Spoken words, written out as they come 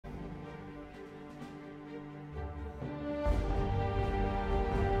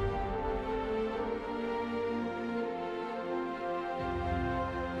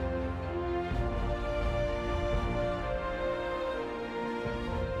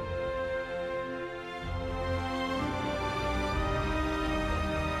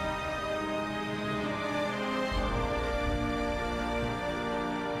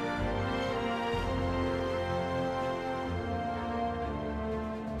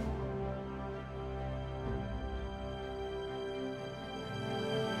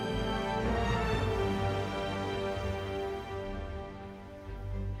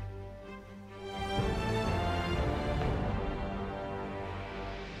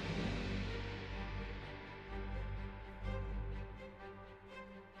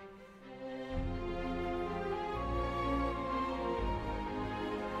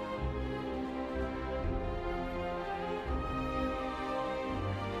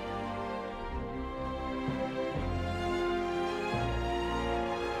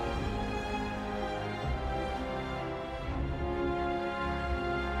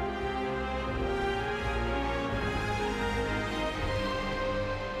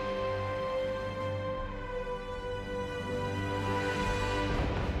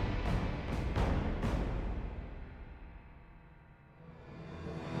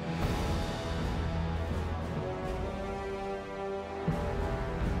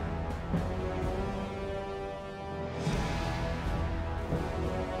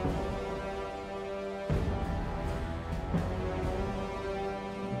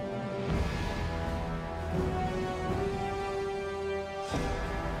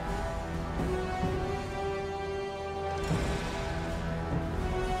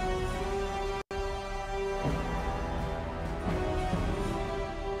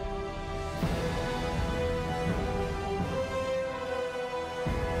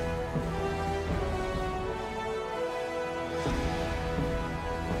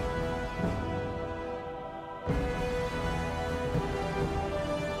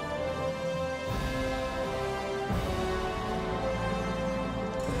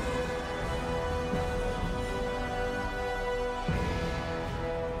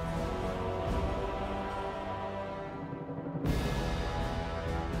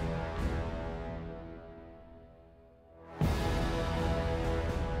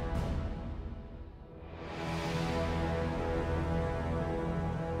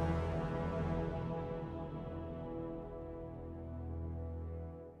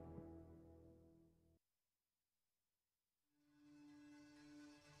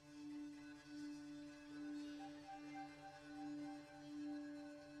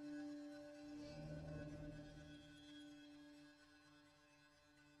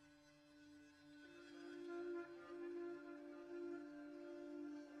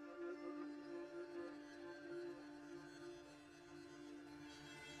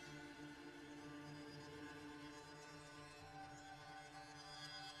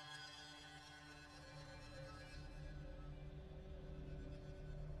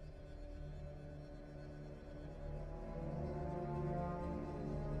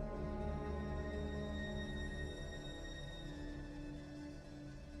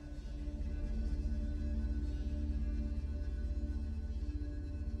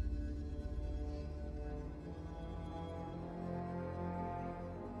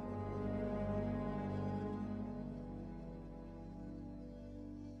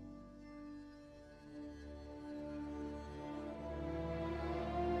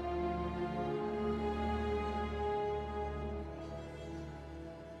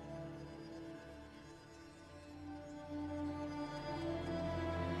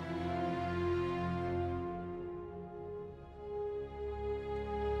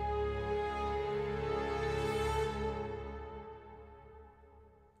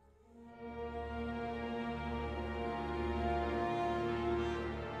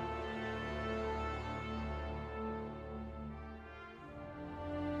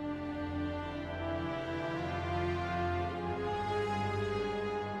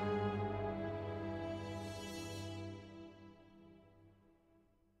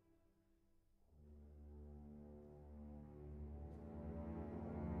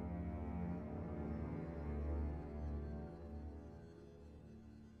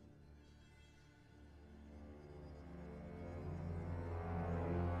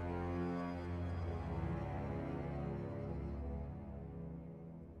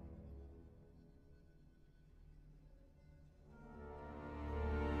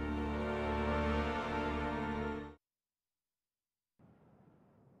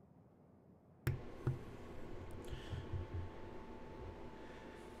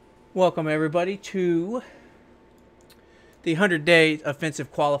Welcome everybody to the 100-day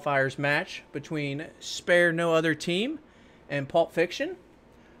offensive qualifiers match between Spare No Other Team and Pulp Fiction.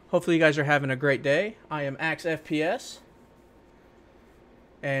 Hopefully you guys are having a great day. I am Axe FPS,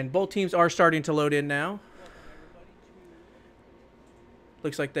 and both teams are starting to load in now.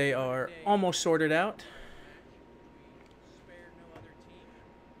 Looks like they are almost sorted out.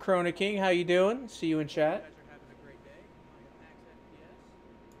 Corona King, how you doing? See you in chat.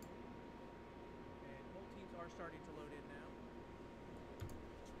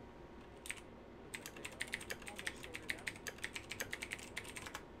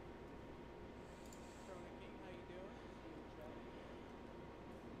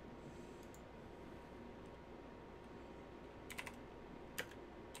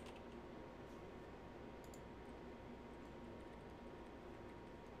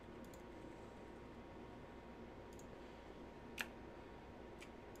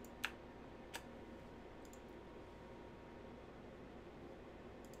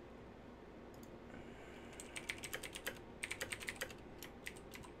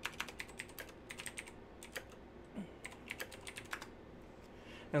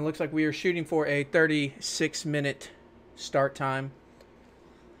 And it looks like we are shooting for a 36-minute start time.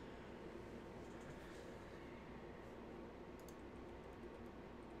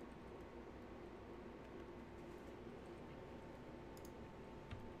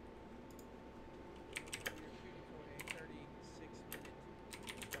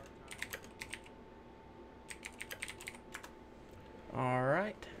 All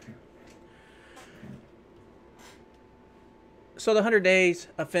right. So the 100 Days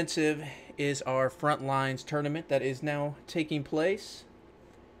Offensive is our Frontlines tournament that is now taking place.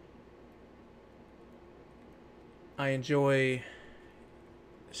 I enjoy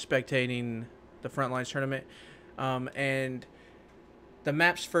spectating the Frontlines tournament. And the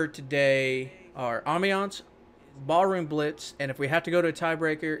maps for today are Ambiance, Ballroom Blitz, and if we have to go to a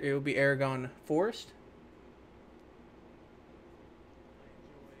tiebreaker, it will be Aragon Forest.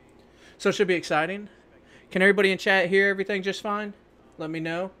 So it should be exciting. Can everybody in chat hear everything just fine? Let me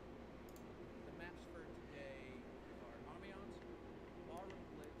know.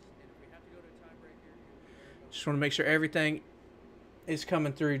 Just want to make sure everything is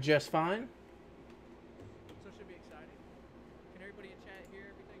coming through just fine. So it should be exciting. Can everybody in chat hear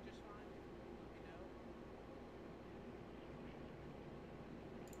everything just fine? Let me know.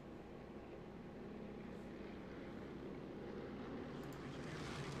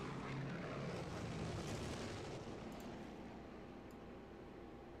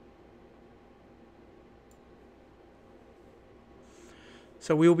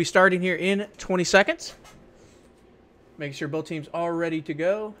 So we will be starting here in 20 seconds. Making sure both teams are ready to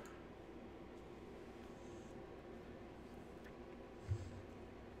go.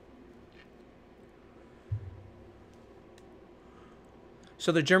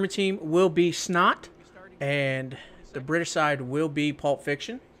 So the German team will be SnoT, and the British side will be Pulp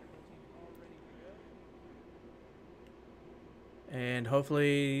Fiction. And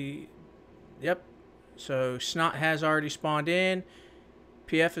hopefully, yep. So SnoT has already spawned in.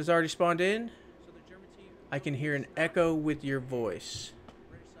 PF has already spawned in. I can hear an echo with your voice.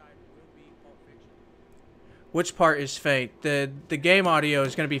 Which part is faint? The game audio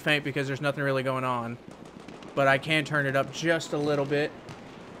is going to be faint because there's nothing really going on. But I can turn it up just a little bit.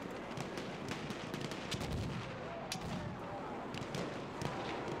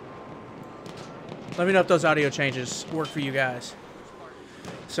 Let me know if those audio changes work for you guys.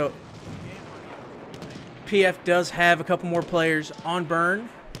 So PF does have a couple more players on burn.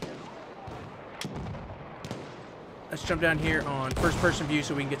 Let's jump down here on first-person view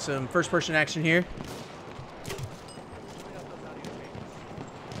so we can get some first-person action here.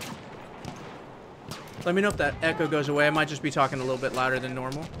 Let me know if that echo goes away. I might just be talking a little bit louder than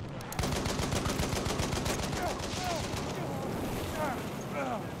normal.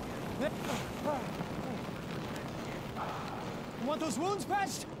 You want those wounds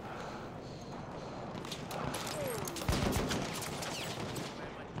patched?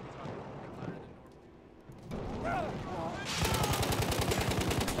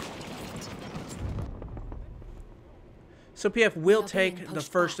 So PF will take the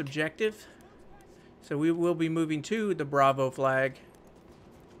first objective. So we will be moving to the Bravo flag.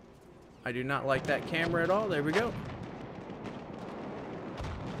 I do not like that camera at all. There we go.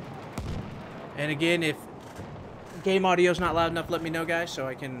 And again, if game audio is not loud enough, let me know, guys, so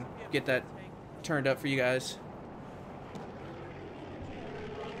I can get that turned up for you guys.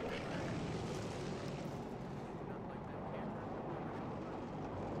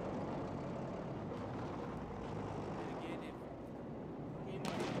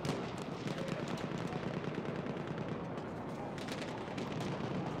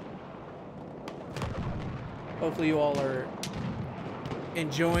 Hopefully you all are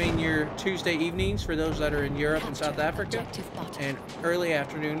enjoying your Tuesday evenings for those that are in Europe and South Africa, and early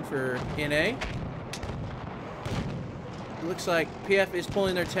afternoon for NA. It looks like PF is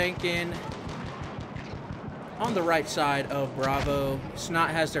pulling their tank in on the right side of Bravo. SnoT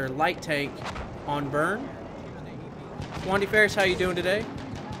has their light tank on burn. Qualifiers, how you doing today?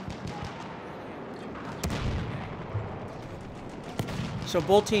 So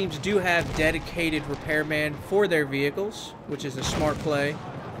both teams do have dedicated repairman for their vehicles, which is a smart play.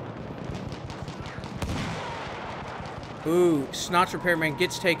 Ooh, SnoT's repairman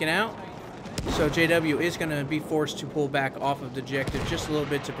gets taken out. So JW is going to be forced to pull back off of the objective just a little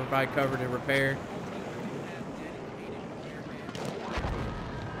bit to provide cover to repair.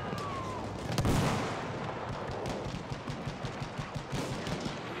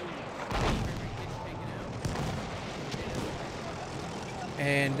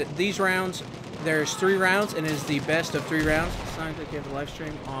 And these rounds, there's 3 rounds, and it is the best of 3 rounds. It sounds like you have a live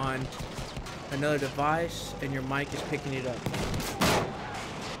stream on another device, and your mic is picking it up.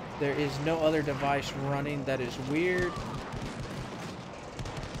 There is no other device running. That is weird.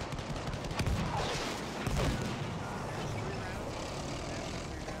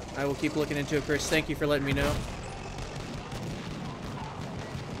 I will keep looking into it, Chris. Thank you for letting me know.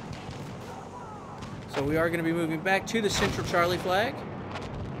 So we are going to be moving back to the Central Charlie flag.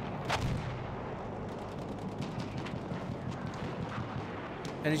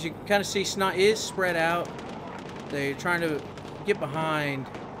 And as you can kind of see, SnoT is spread out. They're trying to get behind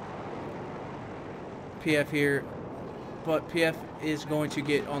PF here, but PF is going to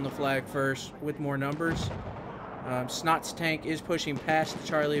get on the flag first with more numbers. SnoT's tank is pushing past the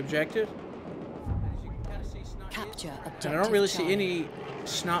Charlie objective. Capture objective. And I don't really see any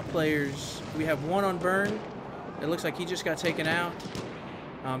SnoT players. We have one on burn. It looks like he just got taken out.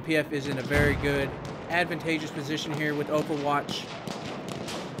 PF is in a very good, advantageous position here with Overwatch.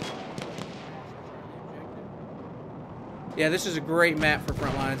 Yeah, this is a great map for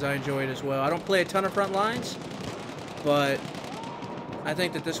Frontlines. I enjoy it as well. I don't play a ton of Frontlines, but I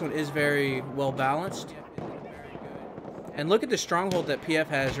think that this one is very well balanced. And look at the stronghold that PF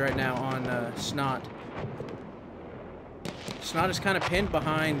has right now on SnoT. SnoT is kind of pinned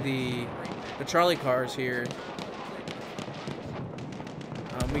behind the Charlie cars here.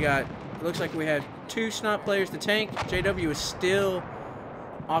 It looks like we have 2 SnoT players. The tank, JW, is still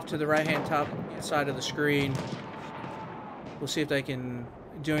off to the right-hand top side of the screen. We'll see if they can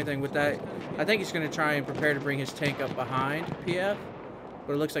do anything with that. I think he's going to try and prepare to bring his tank up behind PF.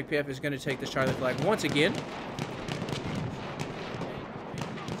 But it looks like PF is going to take this Charlie flag once again.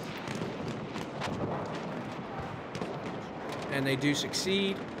 And they do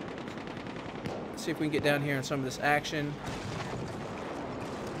succeed. Let's see if we can get down here on some of this action.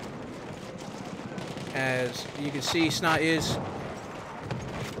 As you can see, SnoT is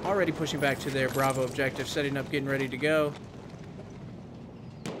already pushing back to their Bravo objective, setting up, getting ready to go.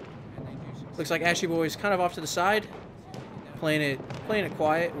 Looks like Ashy Boy is kind of off to the side, playing it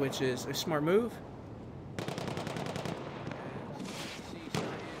quiet, which is a smart move.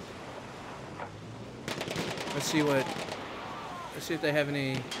 Let's see if they have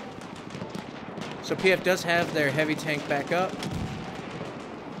any. So PF does have their heavy tank back up,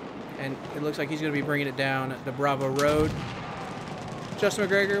 and it looks like he's going to be bringing it down the Bravo Road. Justin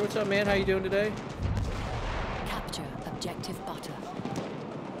McGregor, what's up, man? How you doing today? Capture objective butter.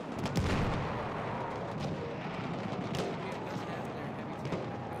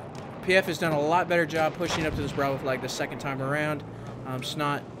 PF has done a lot better job pushing up to this Bravo flag the second time around.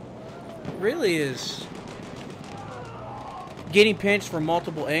 SnoT really is getting pinched from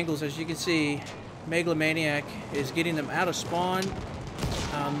multiple angles. As you can see, Megalomaniac is getting them out of spawn.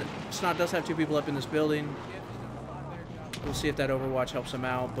 SnoT does have 2 people up in this building. We'll see if that Overwatch helps them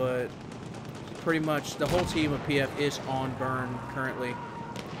out, but pretty much the whole team of PF is on burn currently.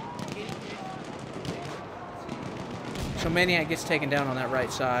 So Maniac gets taken down on that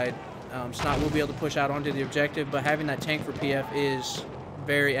right side. SnoT will be able to push out onto the objective, but having that tank for PF is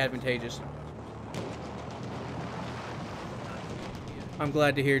very advantageous. I'm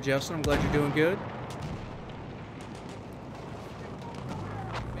glad to hear, Justin. I'm glad you're doing good.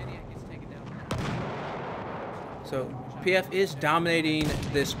 So PF is dominating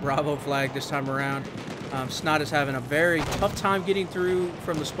this Bravo flag this time around. SnoT is having a very tough time getting through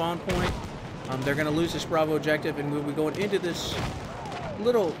from the spawn point. They're going to lose this Bravo objective, and we'll be going into this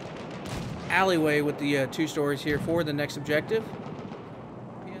little alleyway with the 2 stories here for the next objective.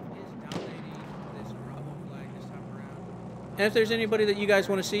 And if there's anybody that you guys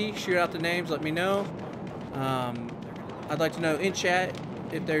want to see, shoot out the names, let me know. I'd like to know in chat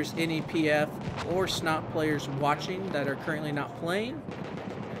if there's any PF or SnoT players watching that are currently not playing.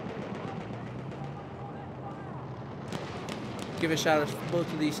 Give a shout out to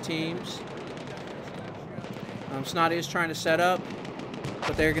both of these teams. SnoT is trying to set up,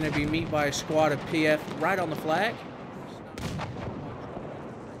 but they're going to be met by a squad of PF right on the flag.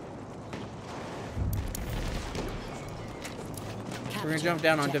 We're going to jump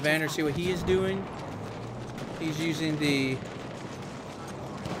down on Devander, see what he is doing. He's using the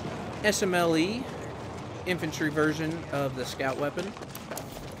SMLE infantry version of the scout weapon.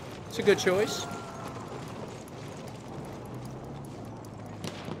 It's a good choice.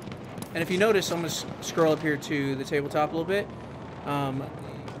 And if you notice, I'm going to scroll up here to the tabletop a little bit.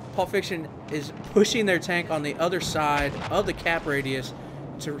 Pulp Fiction is pushing their tank on the other side of the cap radius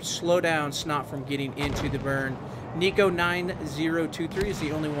to slow down SnoT from getting into the burn. Nico9023 is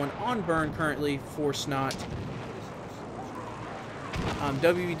the only one on burn currently for SnoT.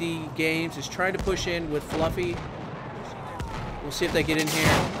 WD Games is trying to push in with Fluffy. We'll see if they get in here.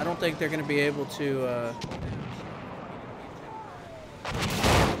 I don't think they're going to be able to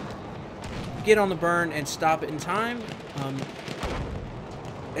get on the burn and stop it in time.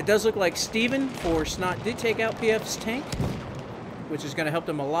 It does look like Steven for SnoT did take out PF's tank, which is going to help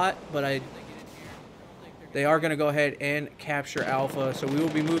them a lot, but they are going to go ahead and capture Alpha. So we will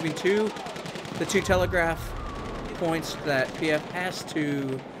be moving to the 2 telegraph points that PF has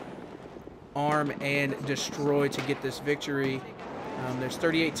to arm and destroy to get this victory. There's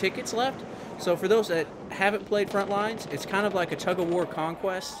 38 tickets left. So for those that haven't played Frontlines, it's kind of like a tug-of-war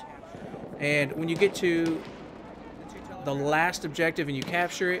conquest. And when you get to the last objective and you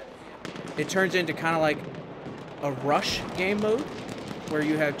capture it, it turns into kind of like a rush game mode, where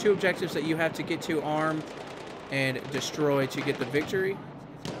you have 2 objectives that you have to get to, arm and destroy to get the victory.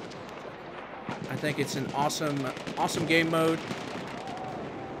 I think it's an awesome game mode.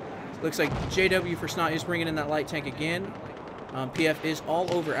 Looks like JW for SnoT is bringing in that light tank again. PF is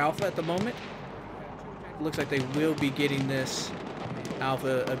all over Alpha at the moment. Looks like they will be getting this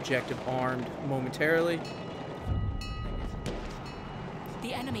Alpha objective armed momentarily.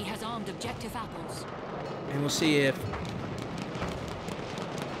 The enemy has armed objective apples. And we'll see if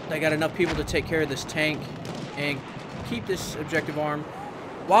they got enough people to take care of this tank and keep this objective armed.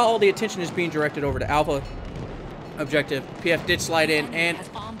 While all the attention is being directed over to Alpha objective, PF did slide in and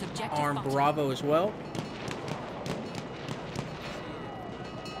arm Bravo as well.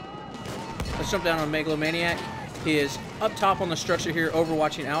 Let's jump down on Megalomaniac. He is up top on the structure here,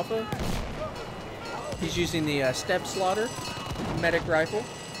 overwatching Alpha. He's using the Step Slaughter medic rifle.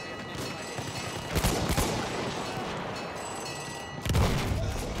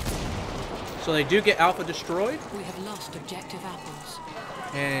 So they do get Alpha destroyed. We have lost objective apples.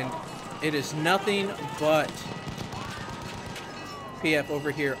 And it is nothing but PF over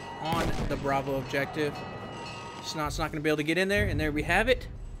here on the Bravo objective. SnoT's not going to be able to get in there, and there we have it.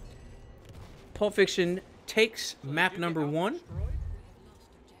 Pulp Fiction takes map number 1. And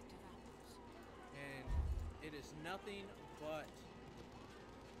it is nothing but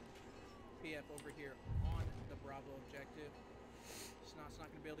PF over here on the Bravo objective. SnoT's not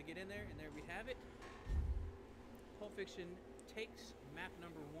going to be able to get in there, and there we have it. Pulp Fiction takes map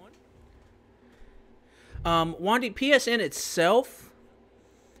number 1. Wandy, PSN itself,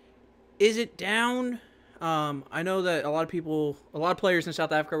 is it down? I know that a lot of players in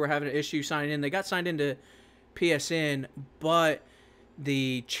South Africa were having an issue signing in. They got signed into PSN, but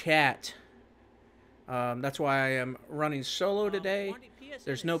the chat, that's why I am running solo today.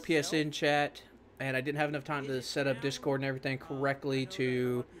 There's no PSN chat, and I didn't have enough time to set up Discord and everything correctly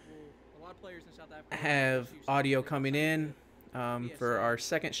to have audio coming in for our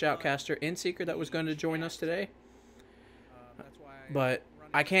second shoutcaster, Inseeker, that was going to join us today. But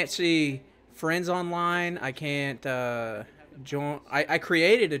I can't see friends online. I can't join. I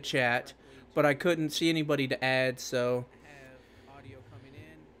created a chat, but I couldn't see anybody to add, so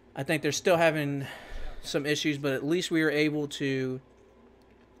I think they're still having some issues, but at least we were able to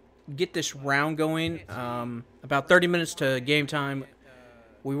get this round going. About 30 minutes to game time.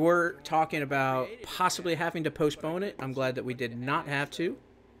 We were talking about possibly having to postpone it. I'm glad that we did not have to.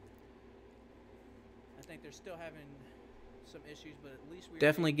 I think they're still having some issues, but at least we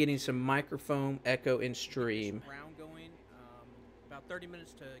definitely getting some microphone echo in stream. Round going. About 30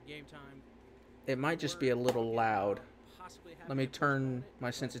 minutes to game time. It might just be a little loud. Let me turn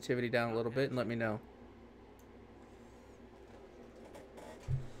my sensitivity down a little bit and let me know.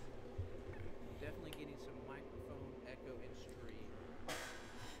 Definitely getting some microphone echo in stream.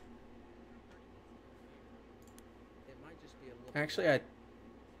 It might just be a little. Actually, I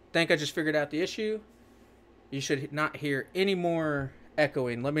think I just figured out the issue. You should not hear any more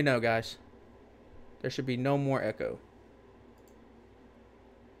echoing, let me know, guys. There should be no more echo.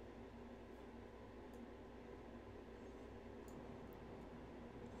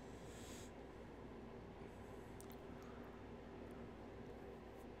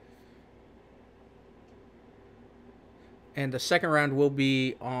 And the second round will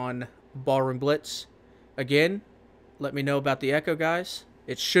be on Ballroom Blitz. Again, let me know about the echo, guys.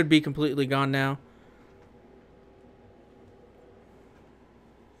 It should be completely gone now.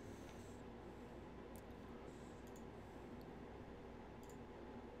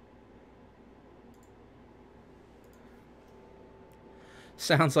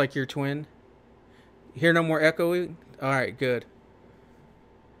 Sounds like your twin. You hear no more echoing? All right, good.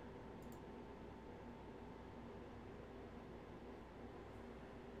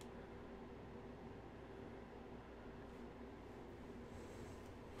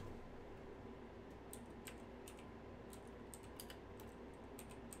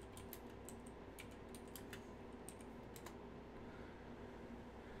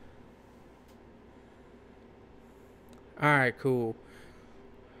 All right, cool.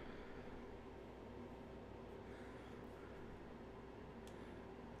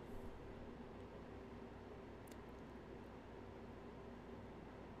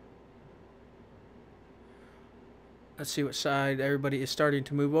 Let's see what side everybody is starting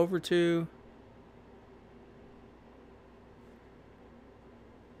to move over to.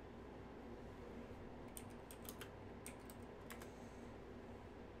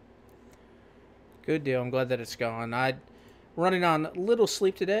 Good deal. I'm glad that it's gone. I'm running on little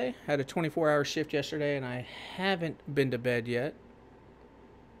sleep today. Had a 24-hour shift yesterday, and I haven't been to bed yet.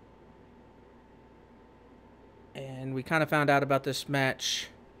 And we kind of found out about this match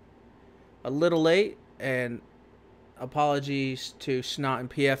a little late, and apologies to SnoT and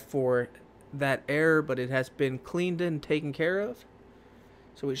PF for that error, but it has been cleaned and taken care of,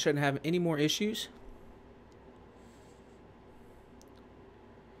 so we shouldn't have any more issues.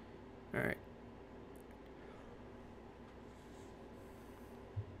 All right.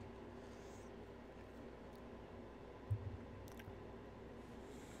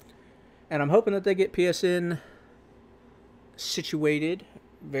 And I'm hoping that they get PSN situated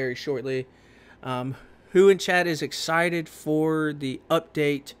very shortly. Who in chat is excited for the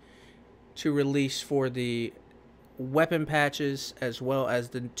update to release for the weapon patches as well as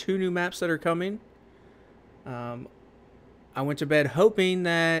the 2 new maps that are coming? I went to bed hoping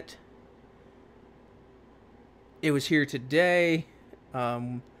that it was here today.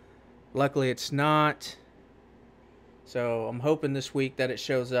 Luckily it's not. So I'm hoping this week that it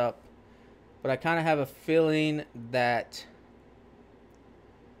shows up. But I kind of have a feeling that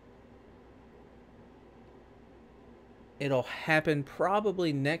it'll happen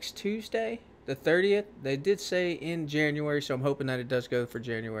probably next Tuesday, the 30th. They did say in January, so I'm hoping that it does go for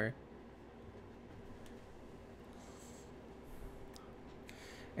January.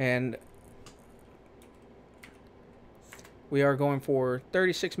 And we are going for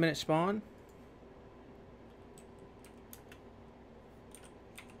 36-minute spawn.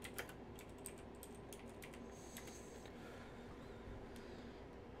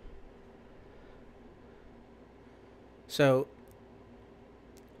 So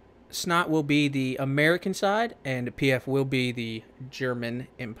SnoT will be the American side, and PF will be the German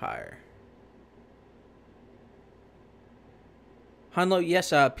Empire. Hunlo,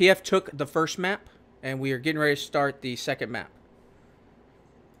 yes, PF took the first map, and we are getting ready to start the second map.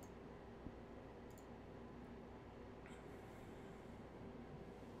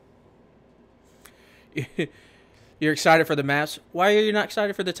 You're excited for the maps? Why are you not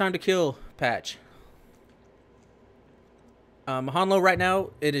excited for the time to kill patch? Hanlo, right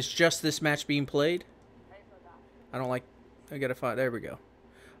now, it is just this match being played. I gotta find, there we go.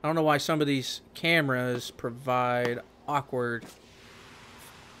 I don't know why some of these cameras provide awkward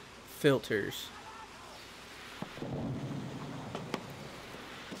filters.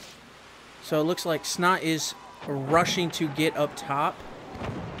 So it looks like SnoT is rushing to get up top.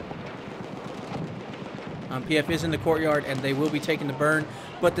 PF is in the courtyard, and they will be taking the burn.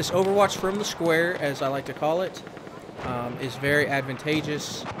 But this overwatch from the square, as I like to call it, is very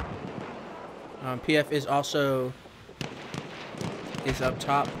advantageous. PF is also up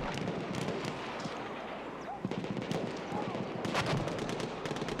top.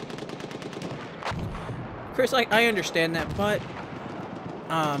 Chris, I understand that, but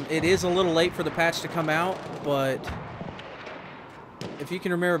it is a little late for the patch to come out. But if you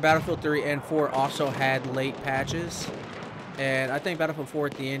can remember, Battlefield 3 and 4 also had late patches, and I think Battlefield 4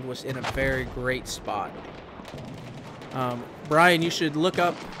 at the end was in a very great spot. Brian, you should look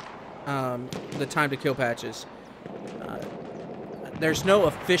up the time to kill patches. there's no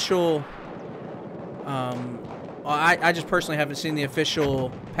official. I just personally haven't seen the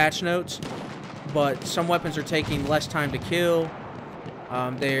official patch notes, but some weapons are taking less time to kill.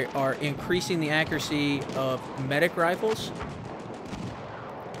 They are increasing the accuracy of medic rifles.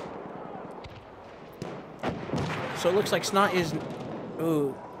 So it looks like SnoT is...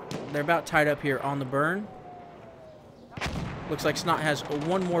 Ooh, they're about tied up here on the burn. Looks like SnoT has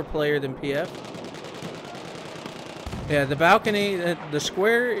one more player than PF. Yeah, the balcony, the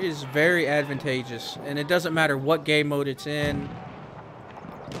square is very advantageous, and it doesn't matter what game mode it's in.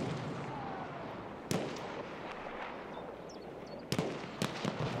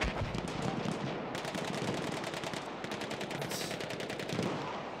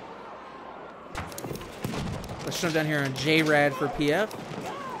 Let's jump down here on J-Rad for PF.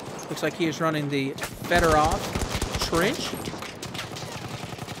 Looks like he is running the Fedorov Trench.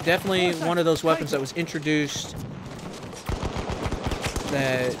 Definitely one of those weapons that was introduced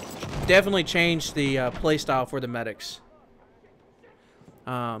that definitely changed the playstyle for the medics.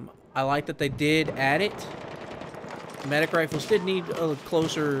 I like that they did add it. Medic rifles did need a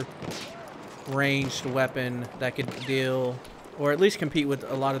closer ranged weapon that could deal, or at least compete with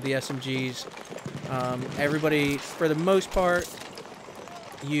a lot of the SMGs. Everybody, for the most part,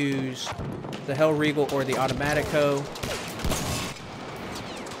 use the Hellriegel or the Automatico.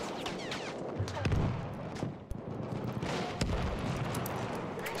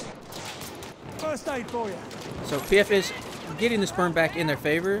 First aid for you. So PF is getting this burn back in their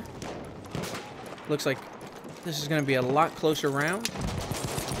favor. Looks like this is going to be a lot closer round.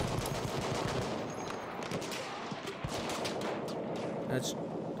 Let's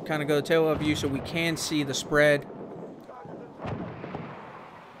kind of go tail of view so we can see the spread.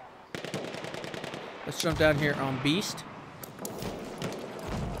 Let's jump down here on Beast.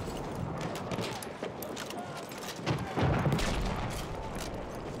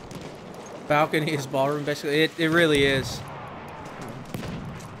 Balcony is ballroom, basically. It really is.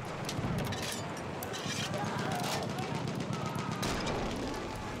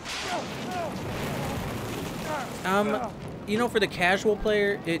 You know, for the casual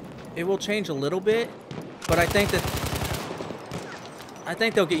player, it will change a little bit, but I think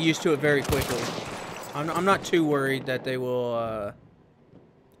they'll get used to it very quickly. I'm not too worried that they will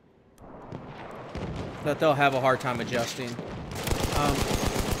that they'll have a hard time adjusting.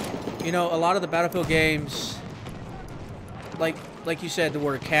 You know, a lot of the Battlefield games, like you said, the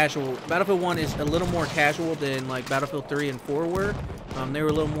word casual. Battlefield 1 is a little more casual than like Battlefield 3 and 4 were. They were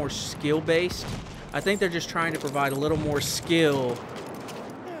a little more skill-based. I think they're just trying to provide a little more skill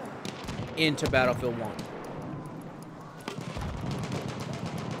into Battlefield 1.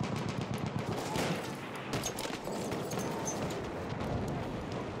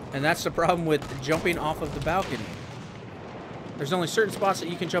 And that's the problem with jumping off of the balcony. There's only certain spots that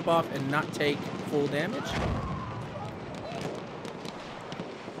you can jump off and not take full damage.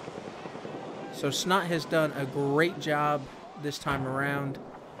 So SnoT has done a great job this time around.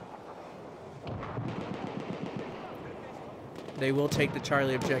 They will take the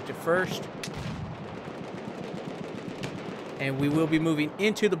Charlie objective first. And we will be moving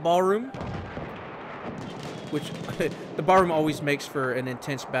into the ballroom, which the ballroom always makes for an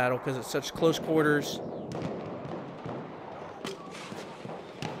intense battle because it's such close quarters.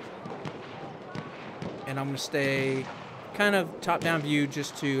 And I'm going to stay kind of top-down view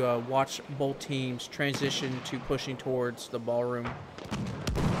just to watch both teams transition to pushing towards the ballroom.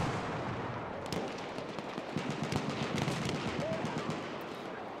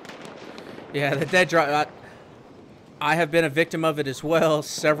 Yeah, the dead drop. I have been a victim of it as well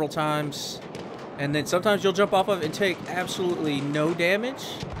several times. And then sometimes you'll jump off of it and take absolutely no damage.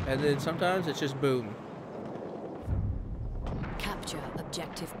 And then sometimes it's just boom. Capture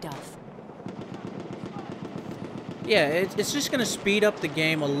objective Duff. Yeah, it's just going to speed up the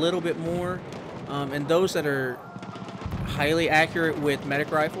game a little bit more. And those that are highly accurate with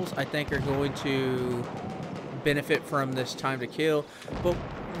medic rifles, I think are going to benefit from this time to kill. But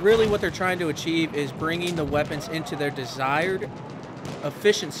really what they're trying to achieve is bringing the weapons into their desired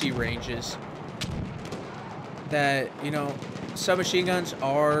efficiency ranges. That, you know, submachine guns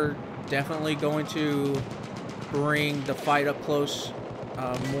are definitely going to bring the fight up close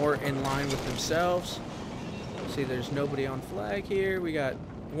more in line with themselves. See, there's nobody on flag here. We got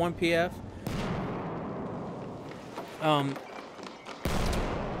one PF.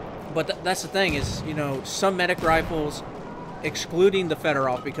 But that's the thing is, you know, some medic rifles, excluding the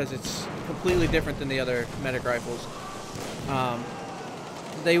Fedorov because it's completely different than the other medic rifles,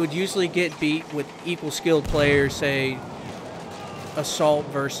 they would usually get beat with equal skilled players, say assault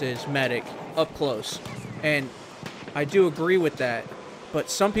versus medic, up close. And I do agree with that. But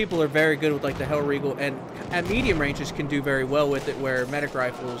some people are very good with like the Hellriegel, and at medium ranges can do very well with it, where medic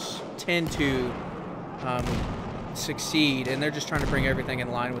rifles tend to succeed, and they're just trying to bring everything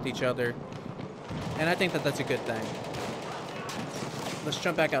in line with each other. And I think that that's a good thing. Let's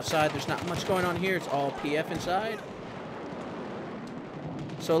jump back outside. There's not much going on here. It's all PF inside.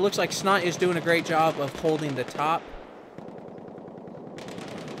 So it looks like SnoT is doing a great job of holding the top.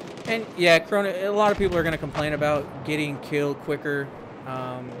 And yeah, Corona, a lot of people are going to complain about getting killed quicker.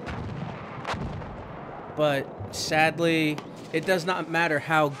 But sadly, it does not matter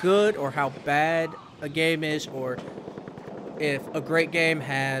how good or how bad a game is, or if a great game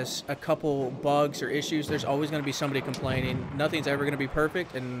has a couple bugs or issues, there's always going to be somebody complaining. Nothing's ever going to be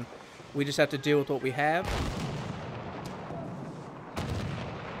perfect, and we just have to deal with what we have.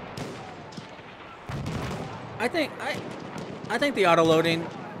 I think the auto loading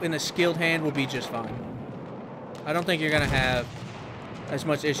in a skilled hand will be just fine. I don't think you're going to have as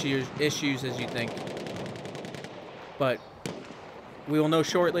much issues as you think. But we will know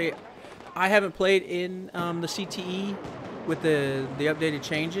shortly. I haven't played in the CTE with the updated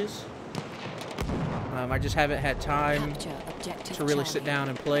changes. I just haven't had time to really sit down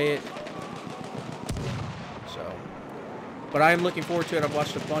and play it. So, but I am looking forward to it. I've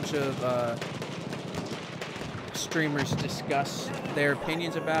watched a bunch of streamers discuss their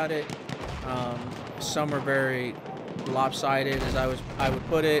opinions about it. Some are very lopsided, as I would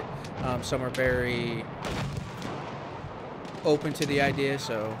put it. Some are very open to the idea,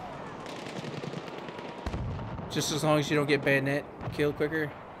 so just as long as you don't get bayonet killed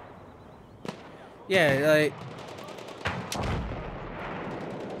quicker. Yeah, like,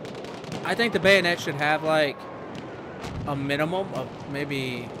 I think the bayonet should have like a minimum of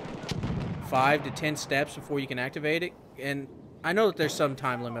maybe 5 to 10 steps before you can activate it. And I know that there's some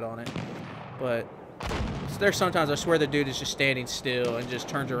time limit on it, but there's sometimes I swear the dude is just standing still and just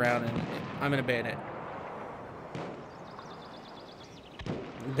turns around and I'm in a bayonet.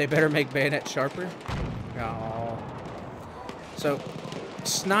 They better make bayonet sharper. Oh. So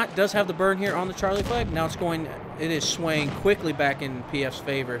SnoT does have the burn here on the Charlie flag. Now it is swaying quickly back in PF's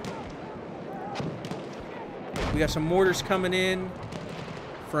favor. We got some mortars coming in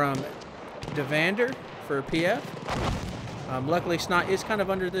from Devander for PF. Luckily, SnoT is kind of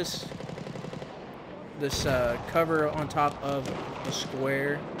under this cover on top of the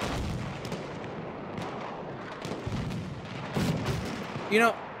square. You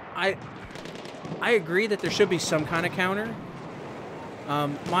know, I agree that there should be some kind of counter.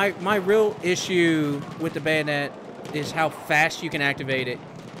 My real issue with the bayonet is how fast you can activate it,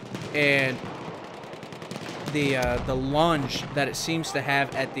 and the lunge that it seems to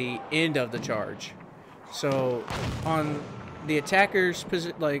have at the end of the charge. So on the attacker's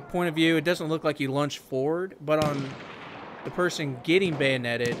point of view, it doesn't look like you lunge forward, but on the person getting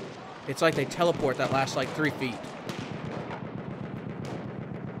bayoneted, it's like they teleport that last like 3 feet.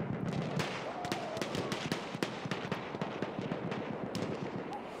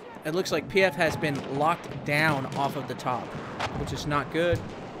 It looks like PF has been locked down off of the top, which is not good.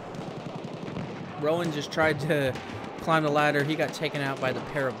 Rowan just tried to climb the ladder. He got taken out by the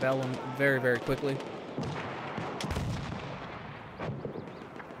Parabellum very, very quickly.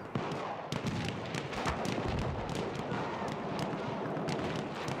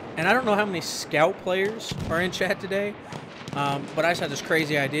 And I don't know how many scout players are in chat today, but I just had this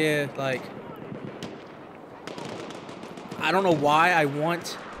crazy idea. Like, I don't know why I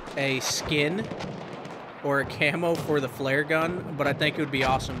want a skin or a camo for the flare gun, but I think it would be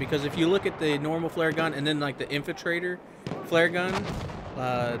awesome, because if you look at the normal flare gun and then like the infiltrator flare gun,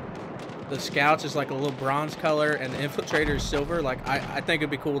 the scouts is like a little bronze color and the infiltrator is silver. Like, I think it'd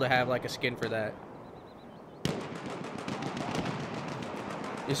be cool to have like a skin for that.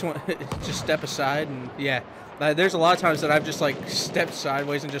 You just want just step aside, and yeah, there's a lot of times that I've just like stepped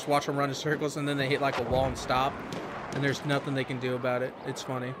sideways and just watch them run in circles, and then they hit like a wall and stop, and there's nothing they can do about it. It's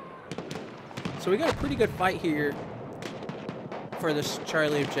funny. So we got a pretty good fight here for this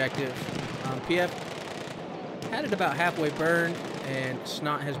Charlie objective. PF had it about halfway burned, and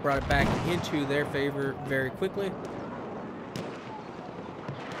SnoT has brought it back into their favor very quickly.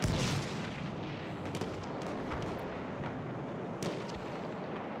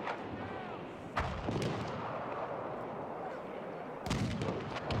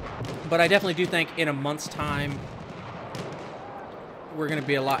 But I definitely do think in a month's time, we're going to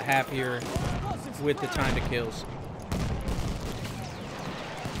be a lot happier with the time to kills.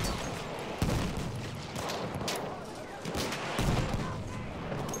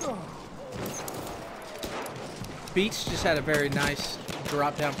 Beats just had a very nice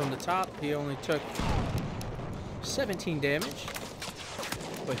drop down from the top. He only took 17 damage.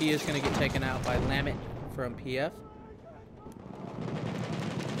 But he is going to get taken out by Lamet from PF.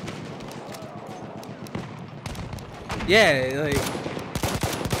 Yeah, like,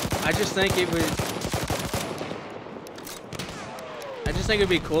 I just think it'd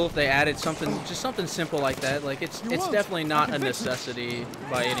be cool if they added something, just something simple like that. Like, it's definitely not a necessity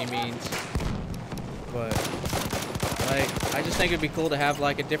by any means. But, like, I just think it'd be cool to have,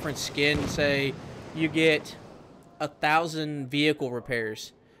 like, a different skin. Say, you get 1,000 vehicle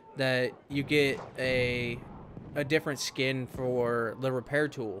repairs, that you get a different skin for the repair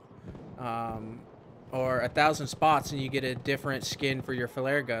tool. Or 1,000 spots and you get a different skin for your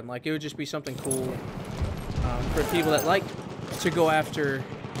flare gun. Like, it would just be something cool for people that like to go after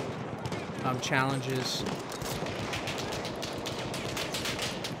challenges.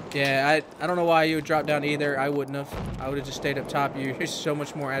 Yeah, I don't know why you would drop down either. I wouldn't have. I would have just stayed up top. You're so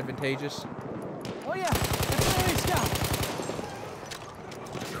much more advantageous. Oh yeah, definitely scout.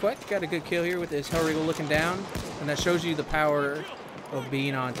 Quek got a good kill here with his Hellriegel looking down, and that shows you the power of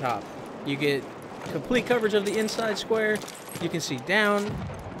being on top. You get complete coverage of the inside square. You can see down.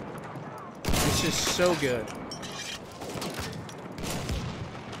 It's just so good.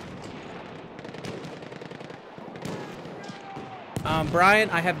 Brian,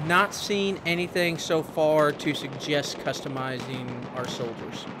 I have not seen anything so far to suggest customizing our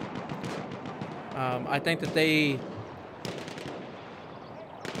soldiers. I think that they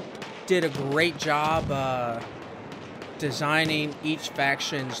did a great job designing each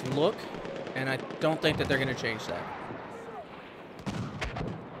faction's look, and I don't think that they're going to change that.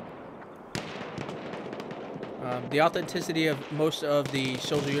 The authenticity of most of the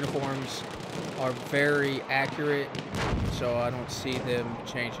soldier uniforms are very accurate, so I don't see them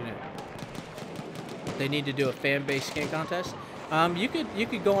changing it. They need to do a fan-based skin contest. You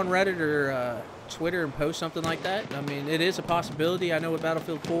could go on Reddit or Twitter and post something like that. I mean, it is a possibility. I know with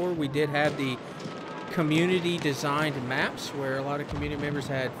Battlefield 4 we did have the community designed maps where a lot of community members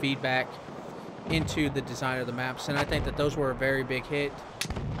had feedback into the design of the maps, and I think that those were a very big hit.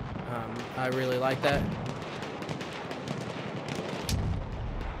 I really like that.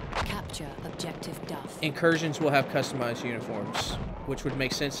 Capture objective Duff. Incursions will have customized uniforms, which would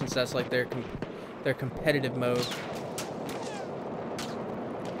make sense since that's like their competitive mode.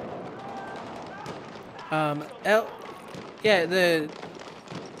 Yeah,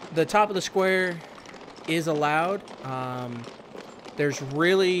 the top of the square is allowed. There's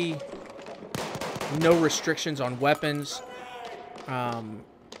really no restrictions on weapons.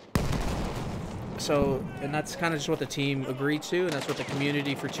 So, and that's kind of just what the team agreed to, and that's what the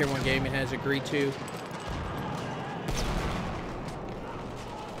community for Tier 1 Gaming has agreed to.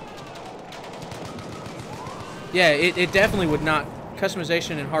 Yeah, it definitely would not,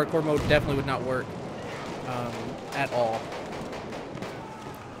 customization in hardcore mode definitely would not work at all.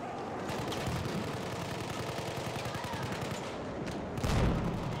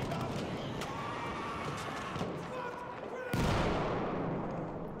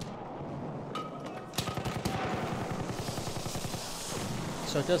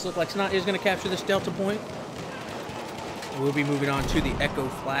 So it does look like SnoT is going to capture this Delta point. We'll be moving on to the Echo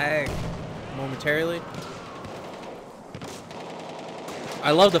flag momentarily.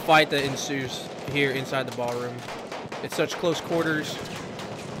 I love the fight that ensues here inside the ballroom. It's such close quarters.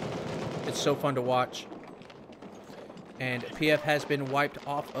 It's so fun to watch. And PF has been wiped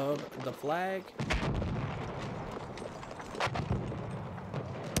off of the flag.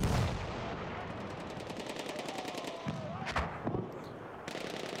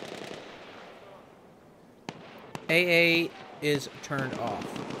 AA is turned off.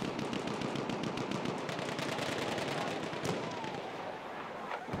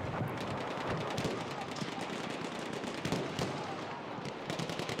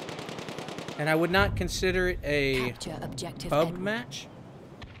 And I would not consider it a pub match.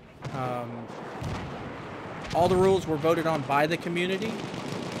 All the rules were voted on by the community,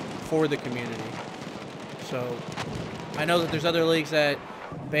 for the community. So I know that there's other leagues that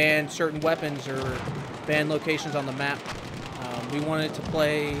ban certain weapons or ban locations on the map. We wanted to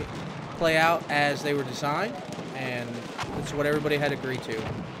play out as they were designed, and that's what everybody had agreed to.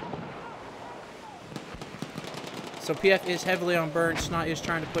 So PF is heavily on burn. SnoT is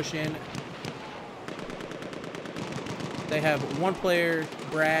trying to push in. They have one player,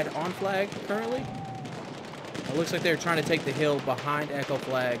 Brad, on flag currently. It looks like they're trying to take the hill behind Echo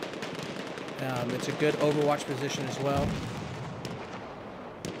flag. It's a good overwatch position as well.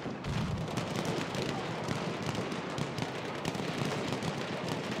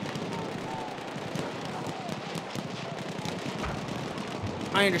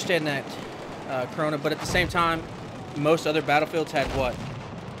 I understand that Corona, but at the same time, most other battlefields had what?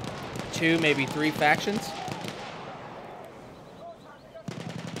 2, maybe 3 factions.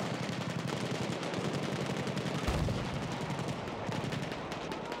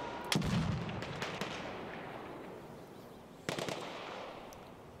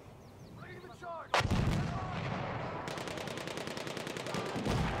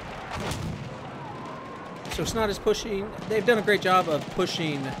 So SnoT is pushing. They've done a great job of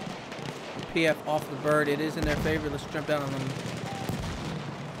pushing PF off the bird. It is in their favor. Let's jump down on them.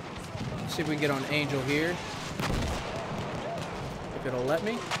 See if we can get on Angel here. If it'll let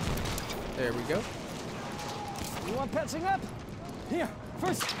me. There we go. You want patching up? Here,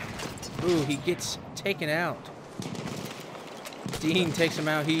 first. Ooh, he gets taken out. Dean takes him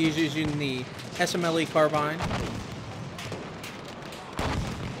out. He is using the SMLE carbine.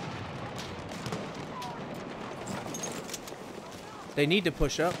 They need to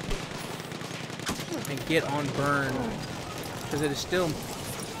push up and get on burn because it is still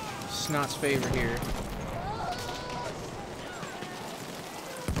SnoT's favor here.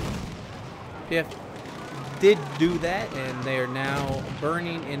 PF did do that, and they are now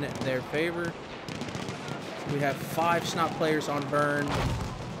burning in their favor. We have 5 SnoT players on burn.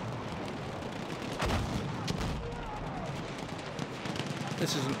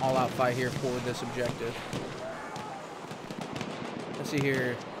 This is an all-out fight here for this objective. Let's see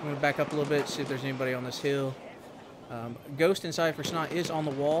here. I'm going to back up a little bit, see if there's anybody on this hill. Ghost inside for SnoT is on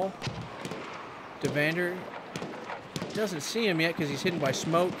the wall. Devander doesn't see him yet because he's hidden by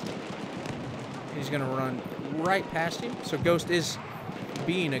smoke. He's going to run right past him. So Ghost is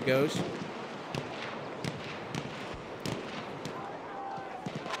being a ghost.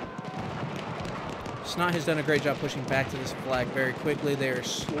 SnoT has done a great job pushing back to this flag very quickly. They are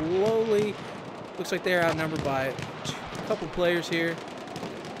slowly, looks like they're outnumbered by a couple players here.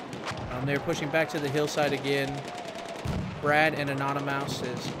 They're pushing back to the hillside again. Brad and Anonymous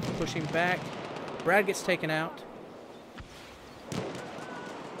is pushing back. Brad gets taken out.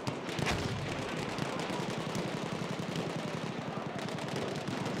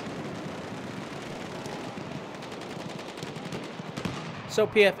 So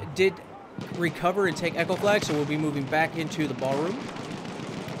PF did recover and take Echo Flag, so we'll be moving back into the ballroom.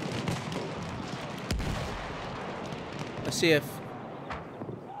 Let's see if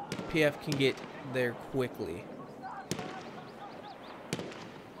PF can get there quickly.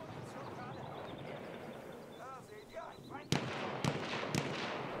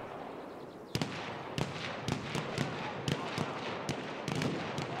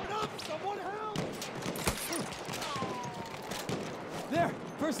 There,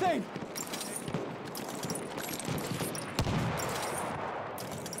 first aid.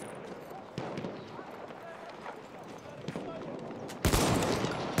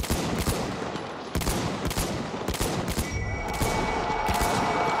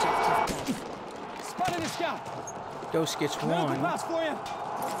 Ghost gets one. And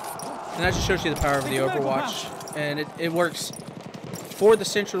that just shows you the power of the Overwatch. And it works for the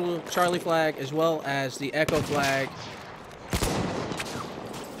Central Charlie flag as well as the Echo flag.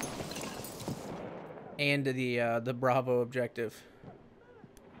 And the Bravo objective.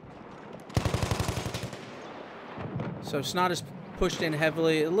 So SnoT is pushed in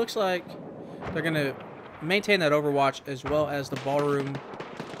heavily. It looks like they're going to maintain that Overwatch as well as the ballroom.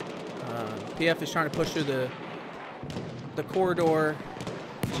 PF is trying to push through the corridor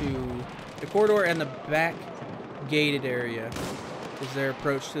to the corridor, and the back gated area is their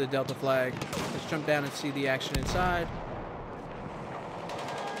approach to the Delta flag. Let's jump down and see the action inside.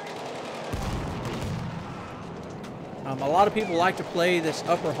 A lot of people like to play this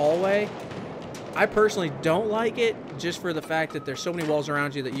upper hallway. I personally don't like it, just for the fact that there's so many walls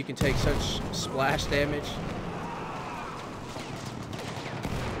around you that you can take such splash damage.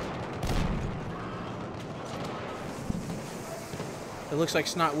 It looks like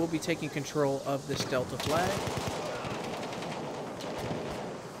SnoT will be taking control of this Delta flag.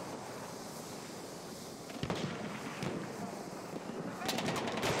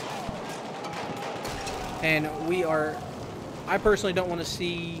 And I personally don't want to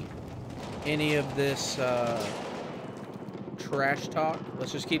see any of this trash talk.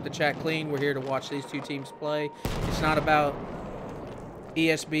 Let's just keep the chat clean. We're here to watch these two teams play. It's not about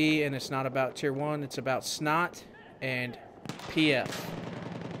ESB and it's not about Tier 1. It's about SnoT and PF.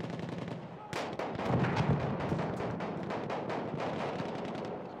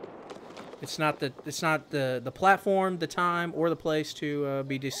 It's not the platform, the time, or the place to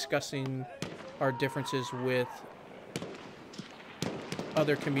be discussing our differences with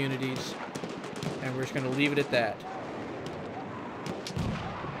other communities, and we're just going to leave it at that.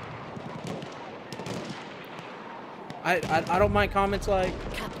 I don't mind comments like,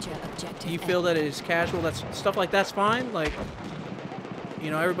 Capture objective you feel that it is casual. That's stuff like that's fine. Like,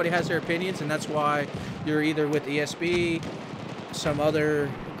 you know, everybody has their opinions, and that's why you're either with ESB, some other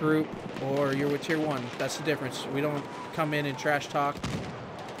group, or you're with Tier 1. That's the difference. We don't come in and trash talk.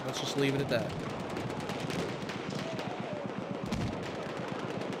 Let's just leave it at that.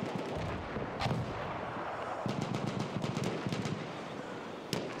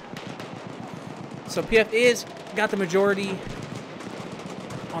 So PF is got the majority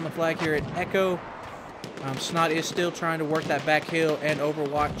on the flag here at Echo. SnoT is still trying to work that back hill and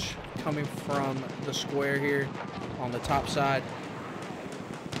Overwatch coming from the square here on the top side.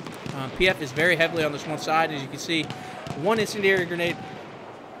 PF is very heavily on this one side. As you can see, one incendiary grenade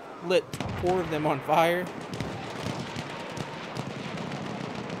lit 4 of them on fire.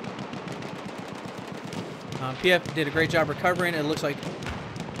 PF did a great job recovering. It looks like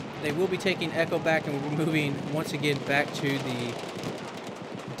they will be taking Echo back, and we'll be moving once again back to the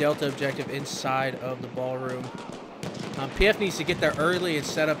Delta objective inside of the ballroom. PF needs to get there early and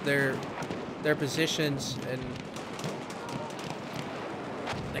set up their positions, and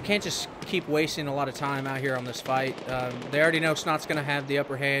they can't just keep wasting a lot of time out here on this fight. They already know SnoT's going to have the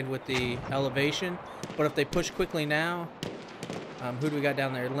upper hand with the elevation, but if they push quickly now, who do we got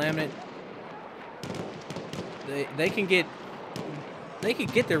down there? Laminate. They can get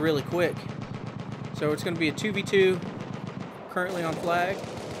there really quick. So it's going to be a 2v2 currently on flag.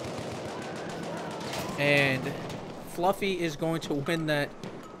 And Fluffy is going to win that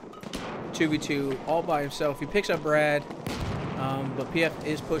 2v2 all by himself. He picks up Brad, but PF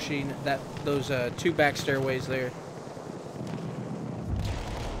is pushing those 2 back stairways there.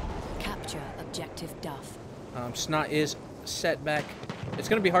 Capture objective Duff. SnoT is set back. It's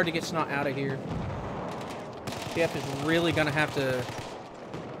going to be hard to get SnoT out of here. PF is really going to have to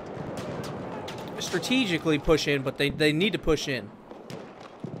strategically push in, but they need to push in.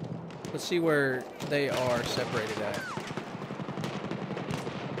 Let's see where they are separated at.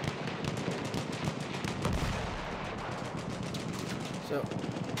 So,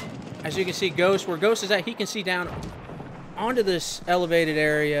 as you can see, Ghost, where Ghost is at, he can see down onto this elevated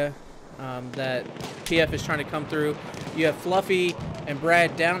area that PF is trying to come through. You have Fluffy and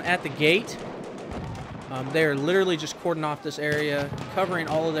Brad down at the gate. They're literally just cording off this area, covering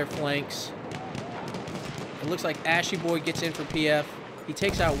all of their flanks. It looks like Ashy Boy gets in for PF. He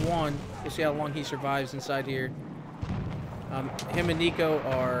takes out one. We'll see how long he survives inside here. Him and Nico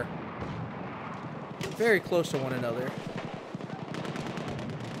are very close to one another.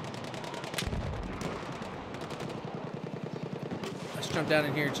 Let's jump down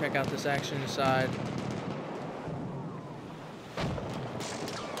in here and check out this action inside.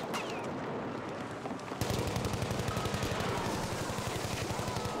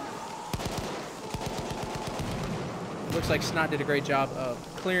 Looks like SnoT did a great job of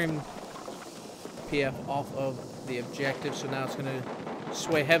clearing PF off of the objective, so now it's going to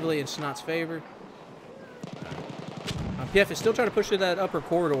sway heavily in SnoT's favor. PF is still trying to push through that upper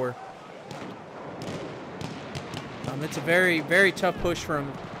corridor. It's a very, very tough push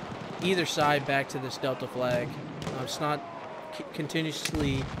from either side back to this Delta flag. SnoT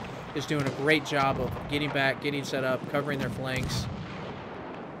continuously is doing a great job of getting back, getting set up, covering their flanks.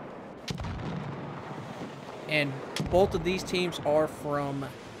 And both of these teams are from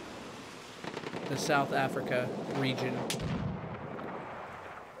the South Africa region.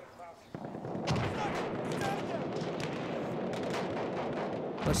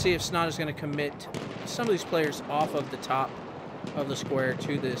 Let's see if SnoT is going to commit some of these players off of the top of the square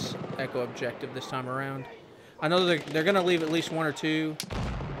to this Echo objective this time around. I know they're going to leave at least 1 or 2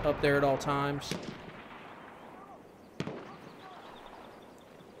 up there at all times.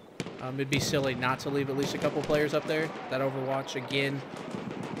 It'd be silly not to leave at least a couple players up there. That Overwatch, again,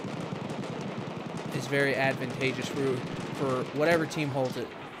 is very advantageous for whatever team holds it.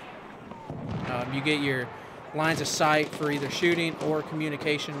 You get your lines of sight for either shooting or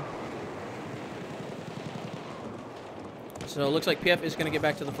communication. So it looks like PF is going to get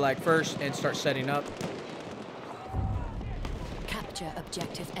back to the flag first and start setting up. Capture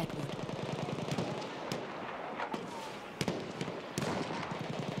objective Edward.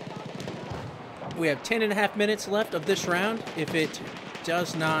 We have 10.5 minutes left of this round. If it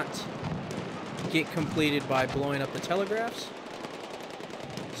does not get completed by blowing up the telegraphs.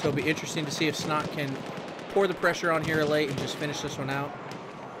 So it'll be interesting to see if SnoT can pour the pressure on here late and just finish this one out.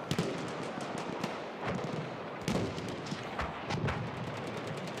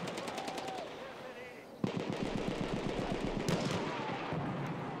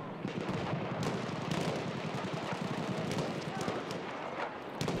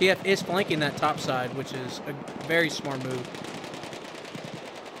 PF is flanking that top side, which is a very smart move.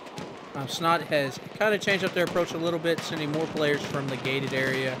 SnoT has kind of changed up their approach a little bit, sending more players from the gated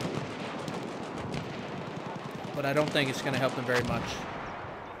area. But I don't think it's going to help them very much.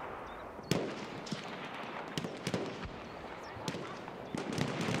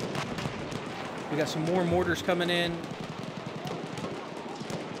 We got some more mortars coming in.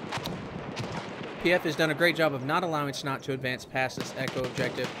 PF has done a great job of not allowing SnoT to advance past this Echo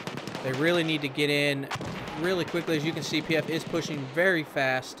objective. They really need to get in really quickly. As you can see, PF is pushing very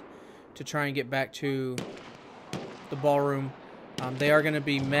fast to try and get back to the ballroom. They are going to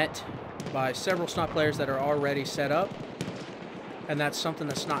be met by several SnoT players that are already set up. And that's something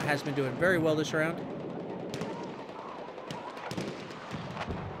that SnoT has been doing very well this round.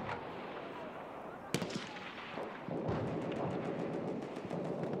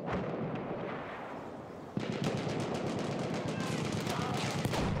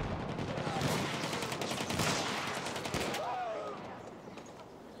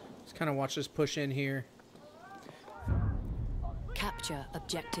 Kind of watch this push in here. Capture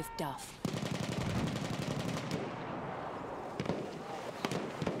objective Duff.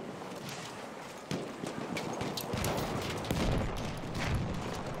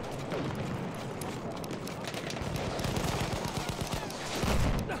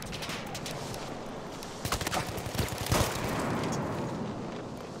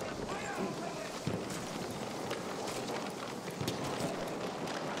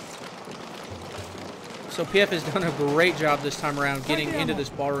 So PF has done a great job this time around getting into this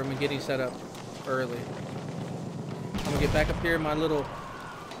ballroom and getting set up early. I'm going to get back up here in my little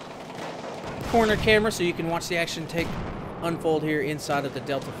corner camera so you can watch the action unfold here inside of the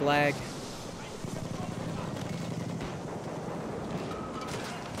Delta flag.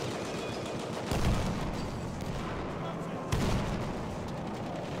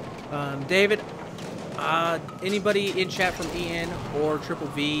 David, anybody in chat from EN or Triple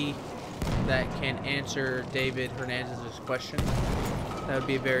V that can answer David Hernandez's question, that would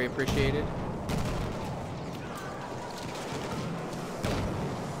be very appreciated.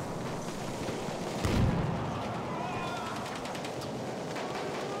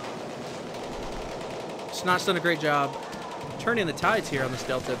 SnoT's done a great job turning the tides here on this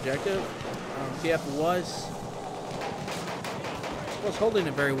Delta objective. PF was holding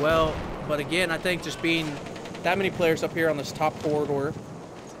it very well, but again, I think just being that many players up here on this top corridor,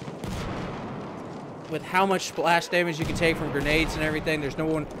 with how much splash damage you can take from grenades and everything,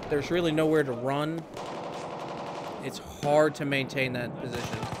 there's really nowhere to run. It's hard to maintain that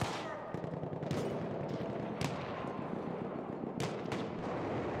position.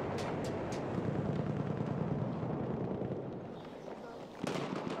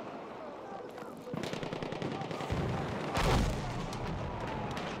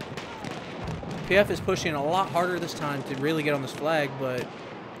 PF is pushing a lot harder this time to really get on this flag, but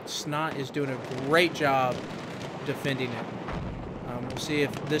SnoT is doing a great job defending it. We'll see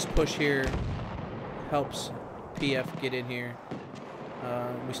if this push here helps PF get in here.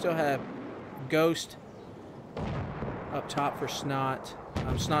 We still have Ghost up top for SnoT.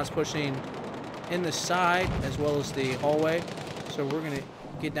 SnoT's pushing in the side as well as the hallway. So we're going to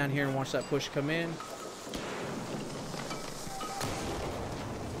get down here and watch that push come in.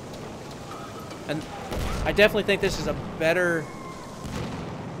 And I definitely think this is a better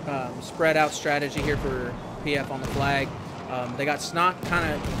spread out strategy here for PF on the flag. They got SnoT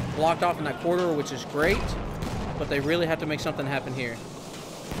kind of blocked off in that corridor, which is great, but they really have to make something happen here.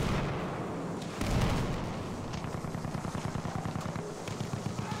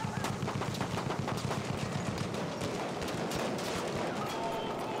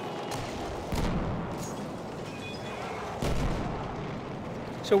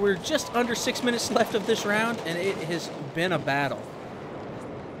 So we're just under 6 minutes left of this round, and it has been a battle.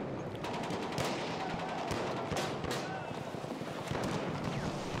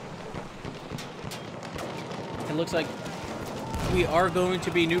 It looks like we are going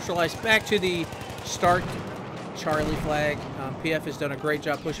to be neutralized back to the start Charlie flag. PF has done a great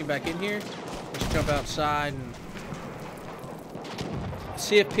job pushing back in here. Let's jump outside and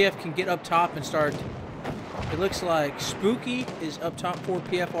see if PF can get up top and start. It looks like Spooky is up top for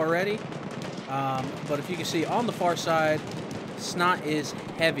PF already. But if you can see on the far side, SnoT is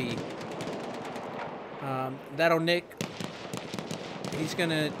heavy. That'll Nick. He's going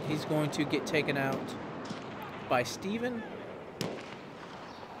to get taken out by Steven.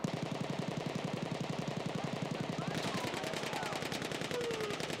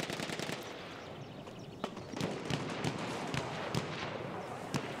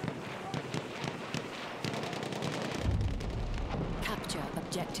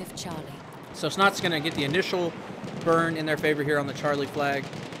 Objective Charlie. So SnoT's going to get the initial burn in their favor here on the Charlie flag.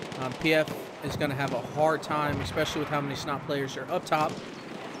 PF is going to have a hard time, especially with how many SnoT players are up top.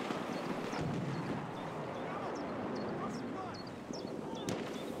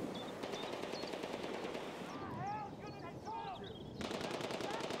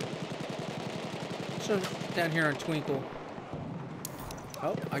 So down here on Twinkle.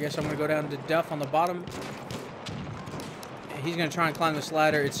 Oh, I guess I'm going to go down to Duff on the bottom. He's going to try and climb this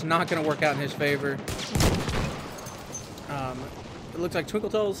ladder. It's not going to work out in his favor. It looks like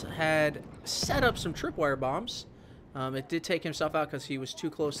Twinkletoes had set up some tripwire bombs. It did take himself out because he was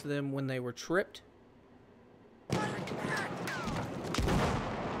too close to them when they were tripped.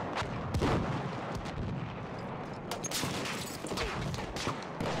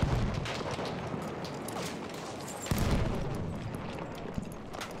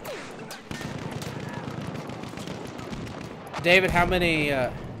 David, how many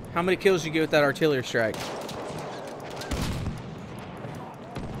kills did you get with that artillery strike?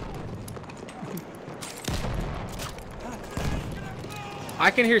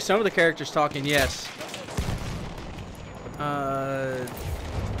 I can hear some of the characters talking, yes.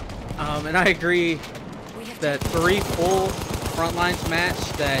 And I agree that 3 full Frontlines match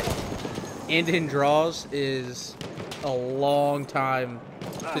that end in draws is a long time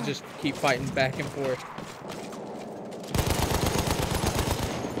to just keep fighting back and forth.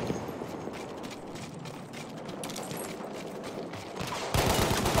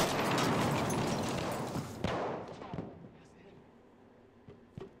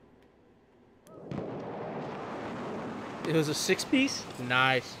 It was a 6-piece?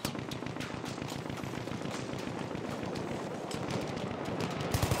 Nice.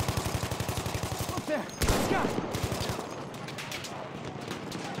 Look there. Let's go.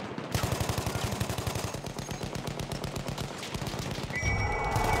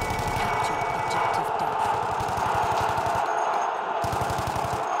 Capture objective Duff.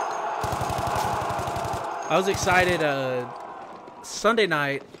 I was excited. Sunday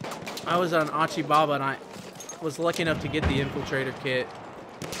night, I was on Achibaba and I was lucky enough to get the infiltrator kit,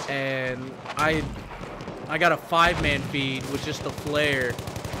 and I got a 5-man feed with just the flare,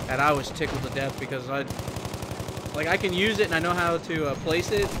 and I was tickled to death because I can use it and I know how to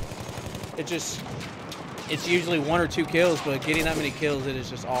place it. It's usually 1 or 2 kills, but getting that many kills, it is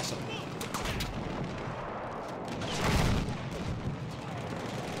just awesome.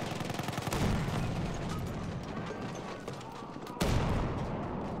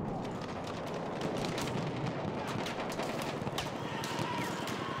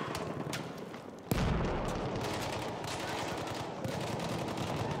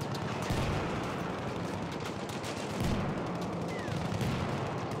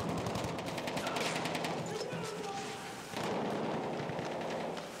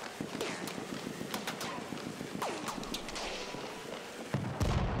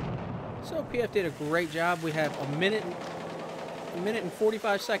 So PF did a great job. We have a minute and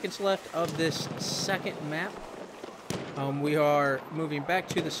 45 seconds left of this second map. We are moving back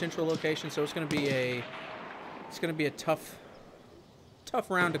to the central location, so it's going to be a tough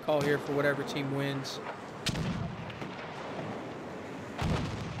round to call here for whatever team wins.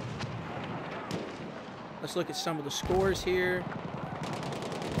 Let's look at some of the scores here.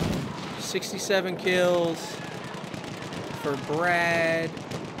 67 kills for Brad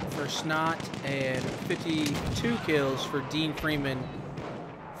for SnoT, and 52 kills for Dean Freeman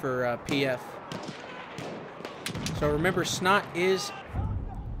for PF. So remember, SnoT is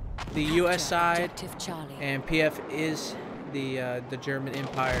the US side, Objective Charlie. and PF is the German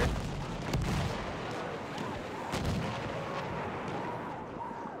Empire.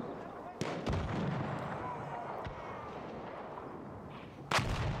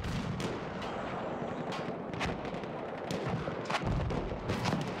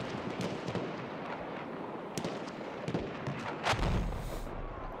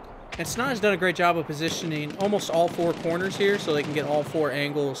 And SnoT has done a great job of positioning almost all 4 corners here so they can get all 4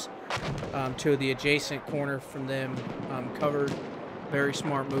 angles to the adjacent corner from them covered. Very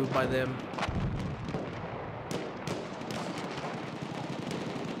smart move by them.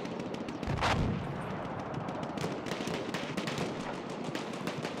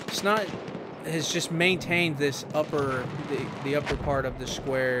 SnoT has just maintained this the upper part of the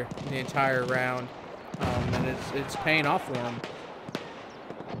square the entire round, and it's paying off for them.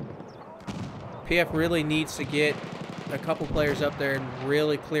 PF really needs to get a couple players up there and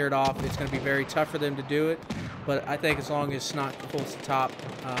really clear it off. It's going to be very tough for them to do it, but I think as long as SnoT pulls the top,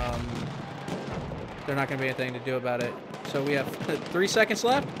 they're not going to be anything to do about it. So we have 3 seconds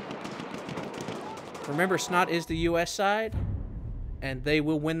left. Remember, SnoT is the US side, and they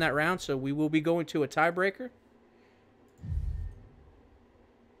will win that round. So we will be going to a tiebreaker.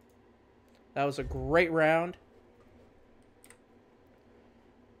 That was a great round.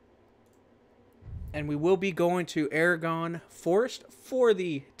 And we will be going to Aragon Forest for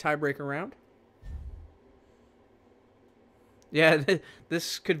the tiebreaker round. Yeah,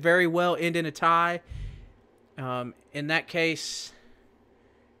 this could very well end in a tie. In that case,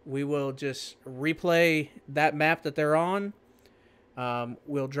 we will just replay that map that they're on.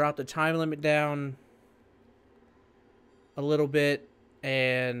 We'll drop the time limit down a little bit,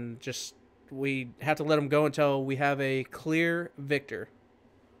 and just we have to let them go until we have a clear victor.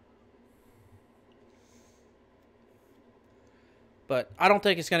 But I don't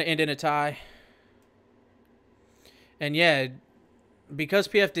think it's going to end in a tie. And yeah, because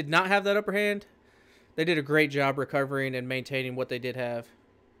PF did not have that upper hand, they did a great job recovering and maintaining what they did have.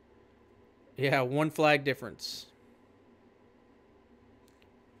 Yeah, 1 flag difference.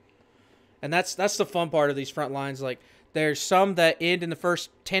 And that's the fun part of these front lines. Like, there's some that end in the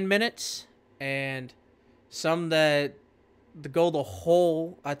first 10 minutes, and some that go the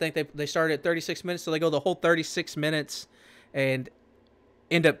whole, I think they started at 36 minutes, so they go the whole 36 minutes and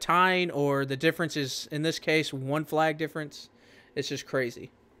end up tying, or the difference is, in this case, 1 flag difference. It's just crazy.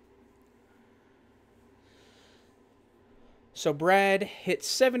 So Brad hit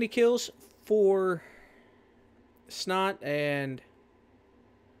 70 kills for SnoT, and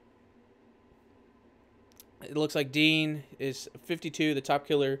it looks like Dean is 52, the top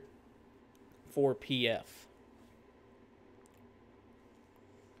killer for PF.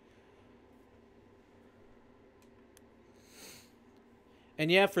 And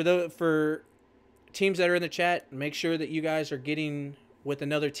yeah, for teams that are in the chat, make sure that you guys are getting with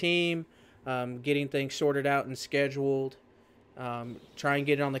another team, getting things sorted out and scheduled. Try and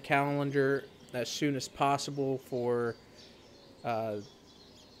get it on the calendar as soon as possible for the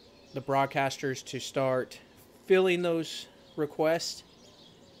broadcasters to start filling those requests.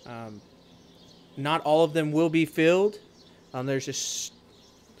 Not all of them will be filled. There's just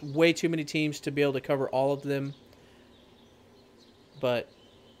way too many teams to be able to cover all of them. But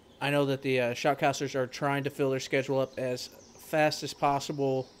I know that the shoutcasters are trying to fill their schedule up as fast as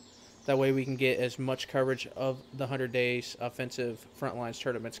possible. That way we can get as much coverage of the 100 Days Offensive Frontlines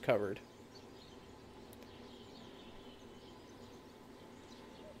tournaments covered.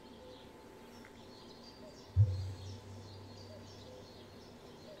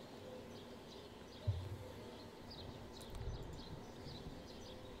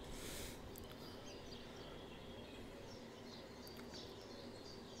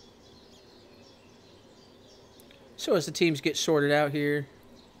 So as the teams get sorted out here,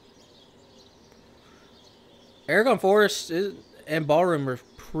 Aragon Forest and Ballroom are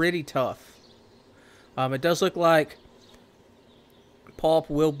pretty tough. It does look like Pulp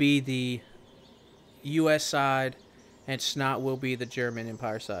will be the U.S. side and SnoT will be the German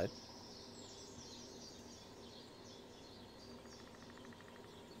Empire side.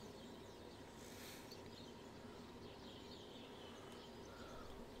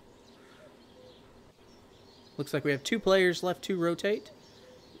 Looks like we have 2 players left to rotate.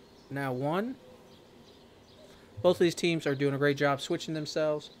 Now 1. Both of these teams are doing a great job switching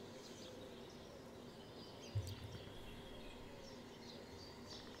themselves.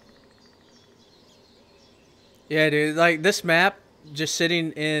 Yeah, dude, like this map, just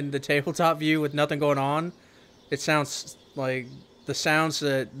sitting in the tabletop view with nothing going on, it sounds like the sounds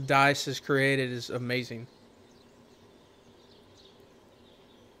that DICE has created is amazing.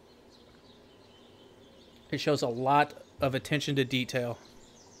 It shows a lot of attention to detail,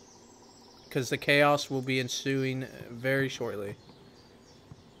 because the chaos will be ensuing very shortly.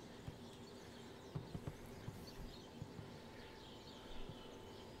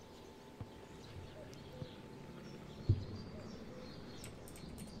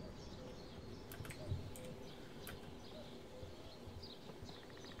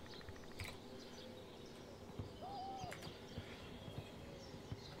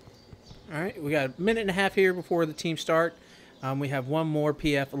 All right, we got a minute and a half here before the team start. We have 1 more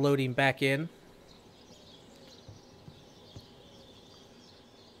PF loading back in.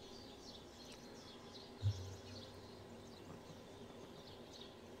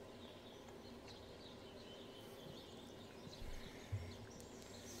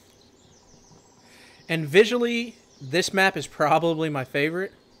 And visually, this map is probably my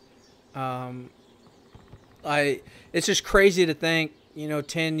favorite. It's just crazy to think, you know,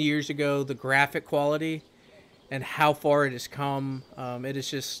 10 years ago, the graphic quality and how far it has come. It is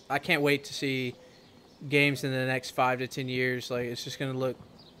just, I can't wait to see games in the next 5 to 10 years. Like, it's just going to look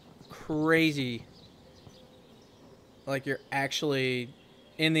crazy. like you're actually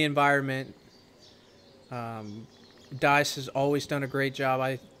in the environment. DICE has always done a great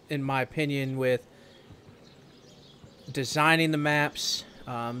job, in my opinion, with designing the maps.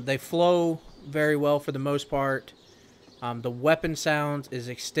 They flow very well for the most part. The weapon sound is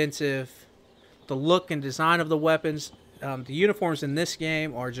extensive. The look and design of the weapons, the uniforms in this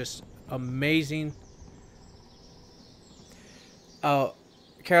game are just amazing. Oh,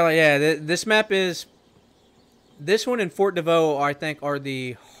 Caroline, yeah, this map is... This one and Fort DeVoe, I think, are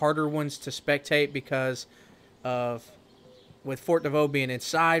the harder ones to spectate because of... With Fort DeVoe being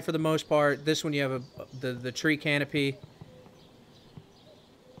inside for the most part. This one you have the tree canopy.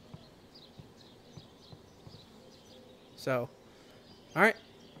 So, alright.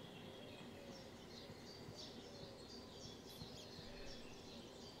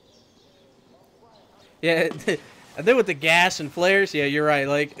 Yeah, I think with the gas and flares, yeah, you're right.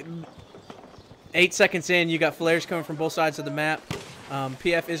 Like, 8 seconds in, you got flares coming from both sides of the map.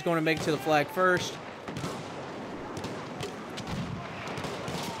 PF is going to make it to the flag first.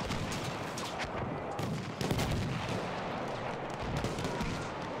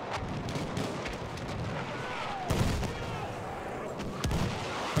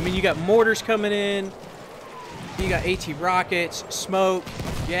 I mean, you got mortars coming in. You got AT rockets, smoke,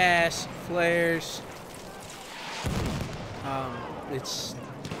 gas, flares.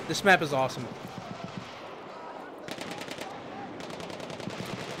 This map is awesome.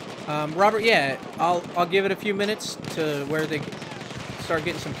 Robert, yeah, I'll give it a few minutes to where they start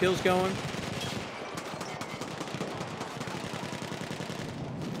getting some kills going.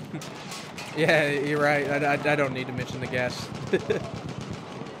 Yeah, you're right. I don't need to mention the gas.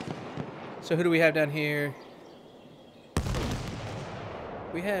 So who do we have down here?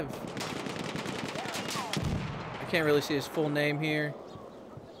 We have... I can't really see his full name here.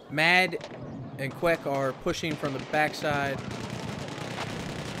 Mad and Quek are pushing from the backside.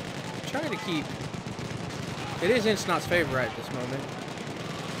 Trying to keep... It is in SnoT's favor right at this moment.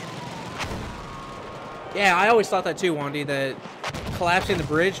 Yeah, I always thought that too, Wandy, that collapsing the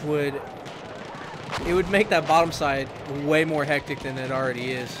bridge would... It would make that bottom side way more hectic than it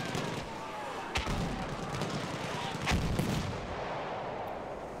already is.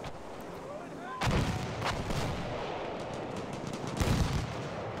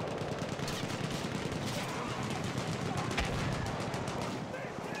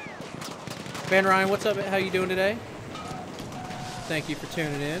 Van Ryan, what's up? How you doing today? Thank you for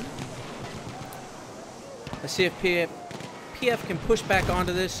tuning in. Let's see if PF can push back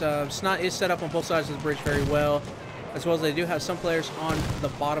onto this. SnoT is set up on both sides of the bridge very well, as well as they do have some players on the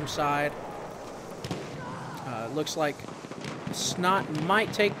bottom side. Looks like SnoT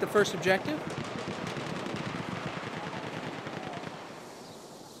might take the first objective.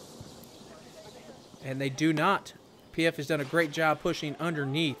 And they do not. PF has done a great job pushing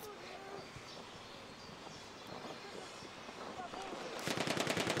underneath.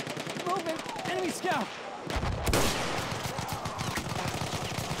 Scout.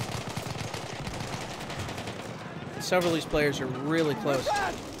 Several of these players are really close.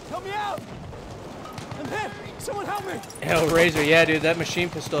 Help me out! I'm hit! Someone help me! Hellraiser, yeah, dude, that machine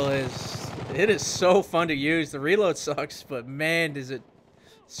pistol it is so fun to use. The reload sucks, but man, is it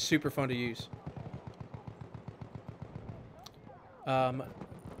super fun to use.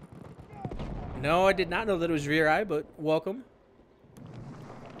 No, I did not know that it was rear eye, but welcome.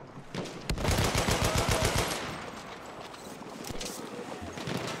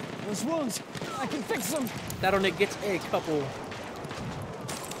 Those wounds, I can fix them. That'll Nick gets a couple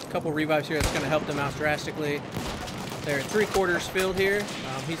revives here. That's going to help them out drastically. They're at 3/4 filled here.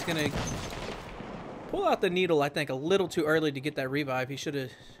 He's going to pull out the needle, I think, a little too early to get that revive. He should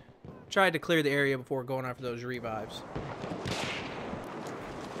have tried to clear the area before going after those revives.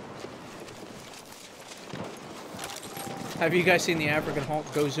 Have you guys seen the African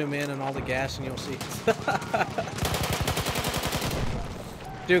Hulk? Go zoom in on all the gas and you'll see.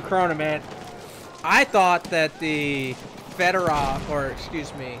 Dude, Corona, man. I thought that the Fedorov, or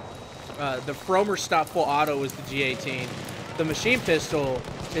excuse me, the Fromer Stop Full Auto was the G18. The machine pistol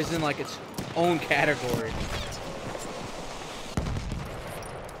is in like its own category.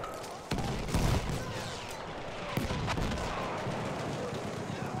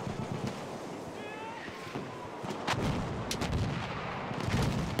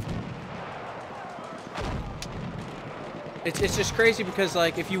 It's just crazy because,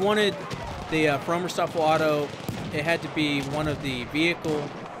 like, if you wanted the Fromer Stop Full Auto, it had to be one of the vehicle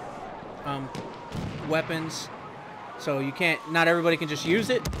weapons. So you can't, not everybody can just use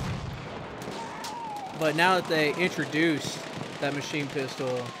it. But now that they introduced that machine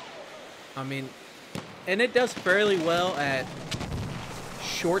pistol, I mean, And it does fairly well at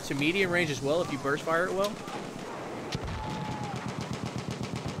short to medium range as well if you burst fire it well.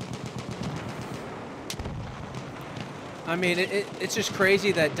 I mean, it's just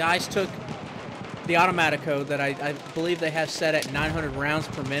crazy that DICE took the Automatico that I believe they have set at 900 rounds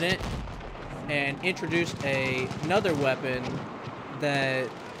per minute and introduced another weapon that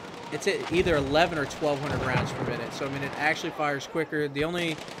it's at either 11 or 1200 rounds per minute. So, I mean, it actually fires quicker. The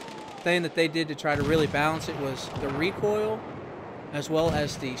only thing that they did to try to really balance it was the recoil as well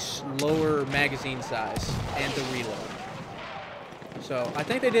as the slower magazine size and the reload. So, I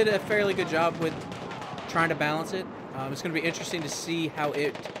think they did a fairly good job with trying to balance it. It's going to be interesting to see how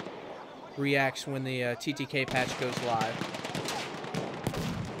it reacts when the TTK patch goes live.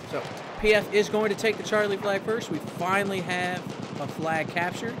 So, PF is going to take the Charlie flag first. We finally have a flag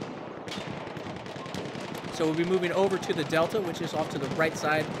captured. So we'll be moving over to the Delta, which is off to the right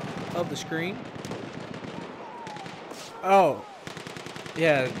side of the screen. Oh,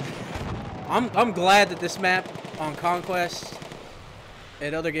 yeah. I'm glad that this map on Conquest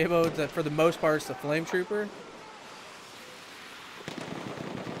and other game modes, that for the most part, it's the Flame Trooper.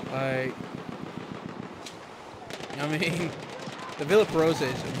 Like, I mean, the Villa Perosa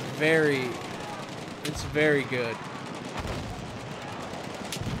is very good.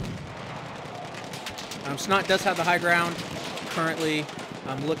 SnoT does have the high ground. Currently,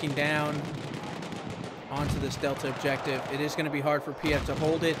 I'm looking down onto this Delta objective. It is going to be hard for PF to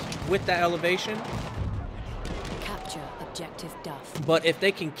hold it with that elevation. Capture objective Duff. But if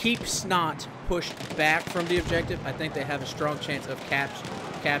they can keep SnoT pushed back from the objective, I think they have a strong chance of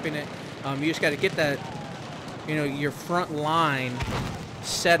capping it. You just got to get that, you know, your front line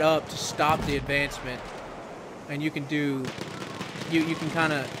set up to stop the advancement, and you can do, you can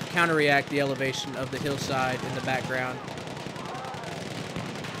kind of counter-react the elevation of the hillside in the background.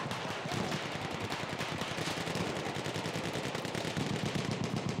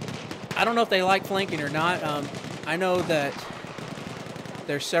 I don't know if they like flanking or not. I know that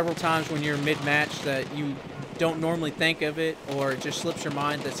there's several times when you're mid-match that you don't normally think of it, or it just slips your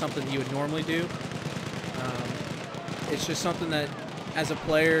mind that's something you would normally do. It's just something that, as a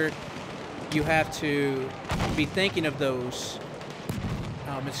player, you have to be thinking of those.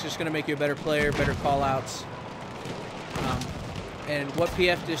 It's just going to make you a better player, better call-outs. And what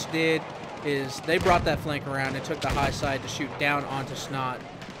PF just did is they brought that flank around and took the high side to shoot down onto SnoT.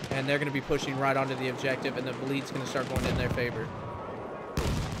 And they're going to be pushing right onto the objective, and the bleed's going to start going in their favor.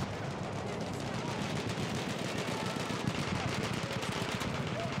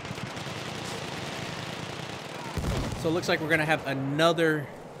 So it looks like we're going to have another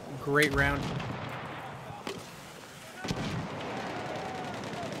great round.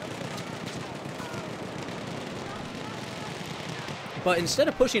 But instead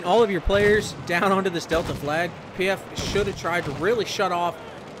of pushing all of your players down onto this Delta flag, PF should have tried to really shut off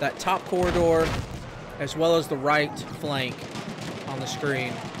that top corridor as well as the right flank on the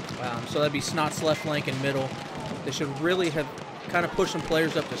screen. So that'd be SnoT's left flank and middle. They should really have kind of pushed some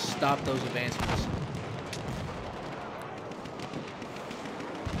players up to stop those advancements.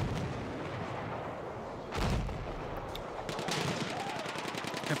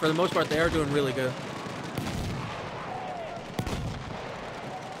 And for the most part, they are doing really good.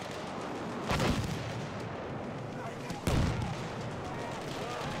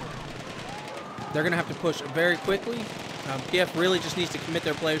 They're going to have to push very quickly. PF really just needs to commit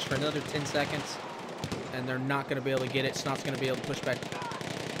their players for another 10 seconds, and they're not going to be able to get it. SnoT's going to be able to push back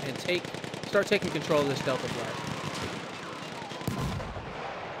and start taking control of this Delta flag.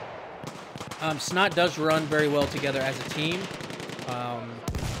 SnoT does run very well together as a team.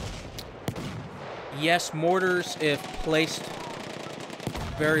 Yes, mortars, if placed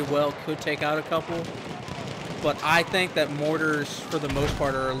very well, could take out a couple, but I think that mortars, for the most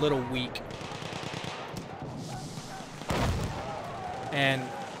part, are a little weak. And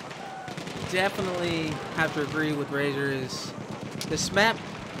definitely have to agree with Razor is this map,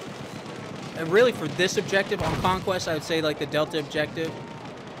 and really for this objective on Conquest, I would say like the Delta objective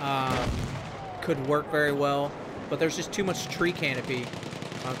could work very well, but there's just too much tree canopy,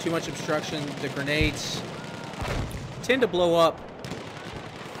 too much obstruction. The grenades tend to blow up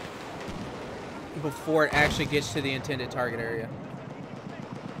before it actually gets to the intended target area.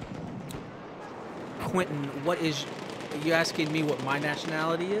 Quentin, what is... Are you asking me what my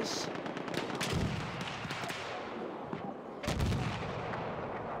nationality is?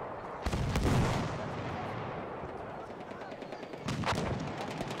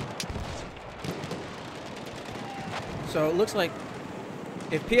 So it looks like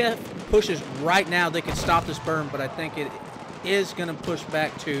if PF pushes right now, they can stop this burn, but I think it is going to push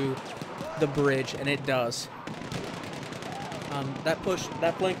back to the bridge, and it does.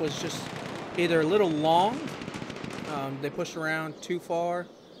 That flank was just either a little long, they pushed around too far,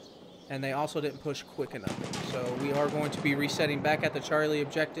 and they also didn't push quick enough. So we are going to be resetting back at the Charlie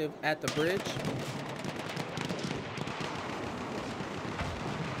objective at the bridge.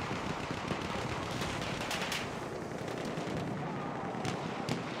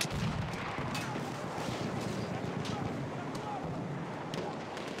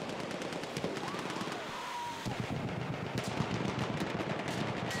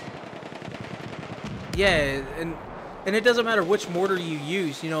 Yeah, and it doesn't matter which mortar you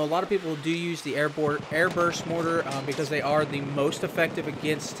use. You know, a lot of people do use the airburst mortar because they are the most effective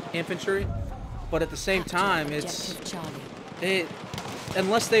against infantry. But at the same time,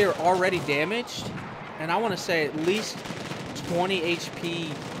 unless they are already damaged, and I want to say at least 20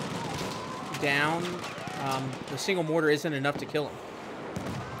 HP down, the single mortar isn't enough to kill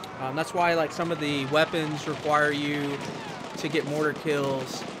them. That's why like some of the weapons require you to get mortar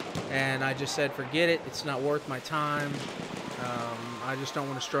kills. And I just said, forget it. It's not worth my time. I just don't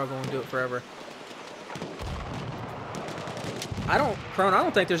want to struggle and do it forever. Crone, I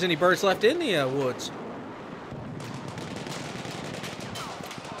don't think there's any birds left in the woods.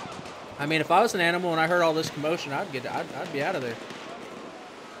 I mean, if I was an animal and I heard all this commotion, I'd be out of there.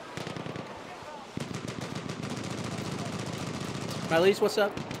 Mylese, what's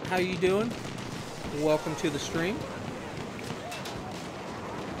up? How you doing? Welcome to the stream.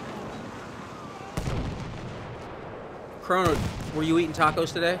 Chrono, were you eating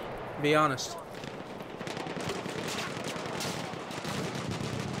tacos today? Be honest.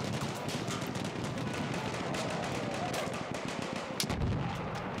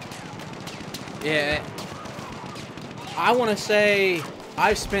 Yeah. I want to say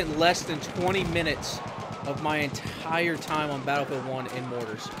I've spent less than 20 minutes of my entire time on Battlefield 1 in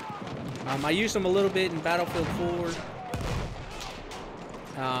mortars. I used them a little bit in Battlefield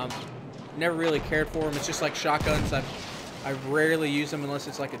 4. Never really cared for them. It's just like shotguns. I rarely use them unless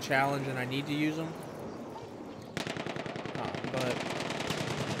it's like a challenge and I need to use them. But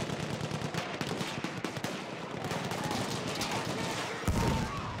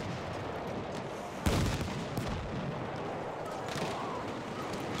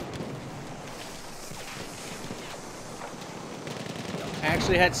I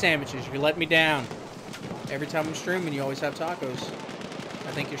actually had sandwiches. You let me down. Every time I'm streaming, you always have tacos.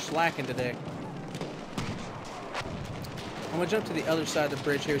 I think you're slacking today. I'm going to jump to the other side of the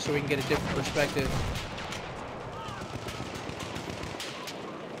bridge here so we can get a different perspective.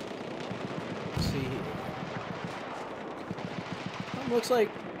 Let's see here. Looks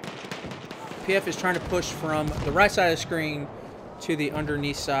like PF is trying to push from the right side of the screen to the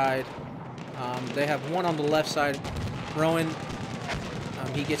underneath side. They have one on the left side. Rowan,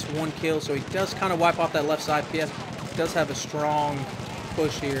 he gets one kill, so he does kind of wipe off that left side. PF does have a strong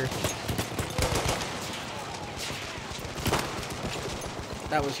push here.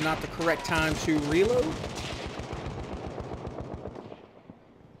 That was not the correct time to reload.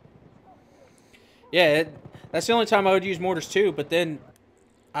 Yeah, that's the only time I would use mortars too, but then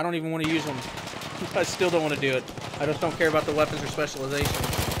I don't even want to use them. I still don't want to do it. I just don't care about the weapons or specialization.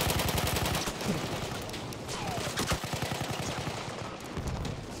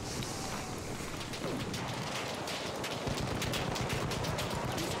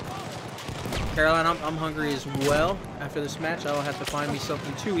 Caroline, I'm hungry as well. After this match, I will have to find me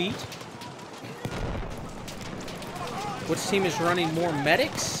something to eat. Which team is running more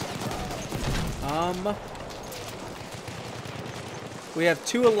medics? We have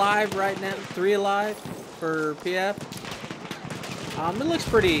 2 alive right now, 3 alive for PF. It looks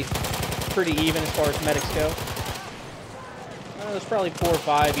pretty even as far as medics go. There's probably 4 or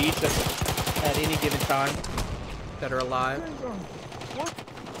 5 each at any given time that are alive.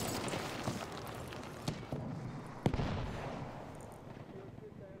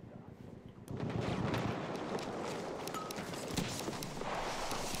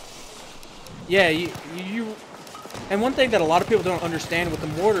 Yeah, and one thing that a lot of people don't understand with the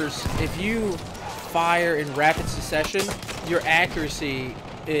mortars, if you fire in rapid succession, your accuracy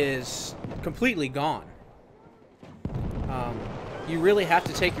is completely gone. You really have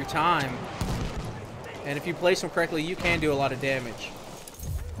to take your time, and if you place them correctly, you can do a lot of damage.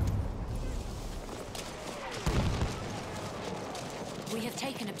 We have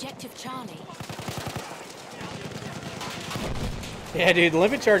taken objective Charlie. Yeah, dude, the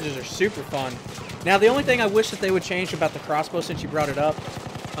limit charges are super fun. Now, the only thing I wish that they would change about the crossbow, since you brought it up,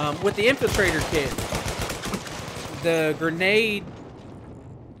 with the infiltrator kit, the grenade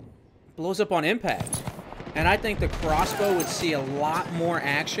blows up on impact. And I think the crossbow would see a lot more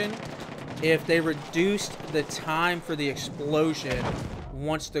action if they reduced the time for the explosion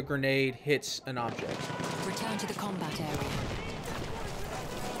once the grenade hits an object. Return to the combat area.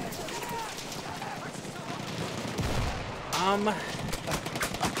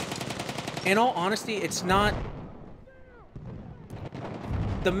 In all honesty, it's not...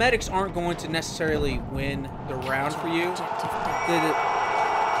 The medics aren't going to necessarily win the round for you.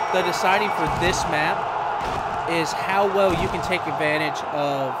 The deciding for this map is how well you can take advantage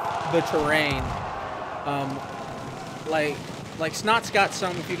of the terrain. Like SnoT's got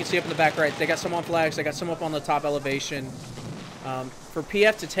some, if you can see up in the back right, they got some on flags, they got some up on the top elevation. For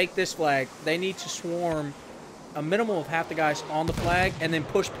PF to take this flag, they need to swarm a minimum of half the guys on the flag and then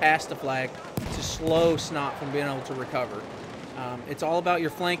push past the flag to slow SnoT from being able to recover. It's all about your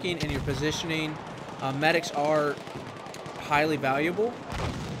flanking and your positioning. Medics are highly valuable,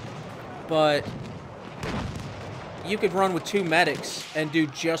 but you could run with 2 medics and do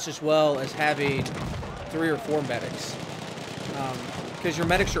just as well as having 3 or 4 medics, because your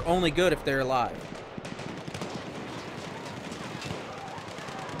medics are only good if they're alive.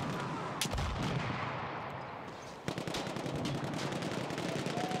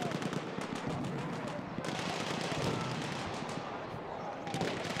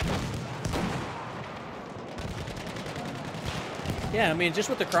 Yeah, I mean, just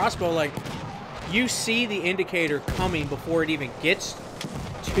with the crossbow, like, you see the indicator coming before it even gets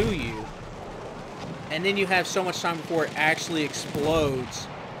to you. And then you have so much time before it actually explodes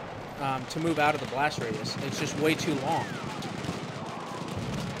to move out of the blast radius. It's just way too long.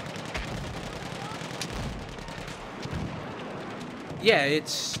 Yeah,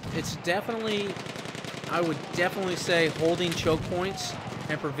 it's definitely, I would definitely say holding choke points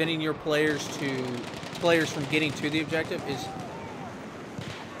and preventing your players from getting to the objective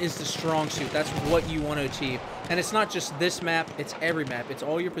is the strong suit. That's what you want to achieve. And it's not just this map, it's every map. It's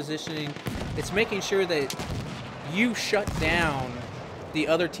all your positioning. It's making sure that you shut down the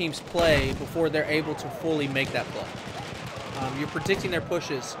other team's play before they're able to fully make that play. You're predicting their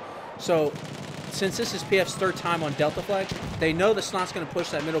pushes. So since this is PF's 3rd time on Delta flag, they know that SnoT's going to push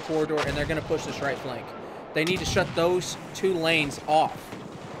that middle corridor and they're going to push this right flank. They need to shut those 2 lanes off.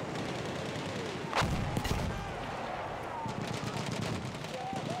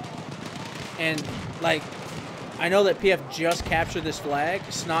 And, like, I know that PF just captured this flag.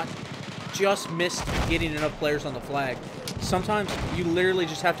 SnoT just missed getting enough players on the flag. Sometimes you literally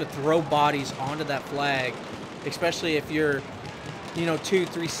just have to throw bodies onto that flag, especially if you're, you know,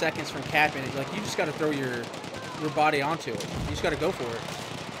 2-3 seconds from capping it. Like, you just got to throw your body onto it. You just got to go for it.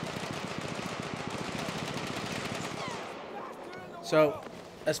 So,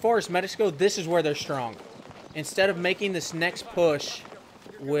 as far as medics go, this is where they're strong. Instead of making this next push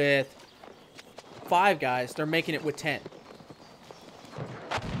with 5 guys, they're making it with 10.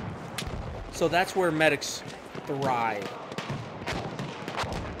 So that's where medics thrive.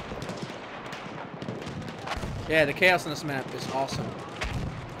 Yeah, the chaos on this map is awesome.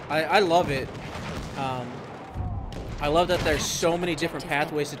 I love it. I love that there's so many different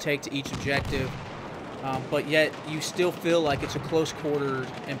pathways to take to each objective, but yet you still feel like it's a close quartered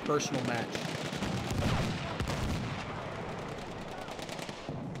and personal match.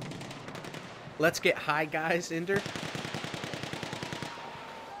 Let's get high, guys, Ender.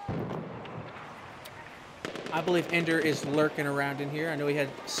 I believe Ender is lurking around in here. I know he had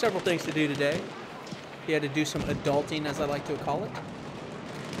several things to do today. He had to do some adulting, as I like to call it.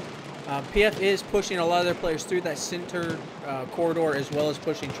 PF is pushing a lot of their players through that center corridor, as well as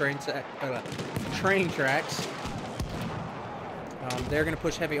pushing train tracks. They're going to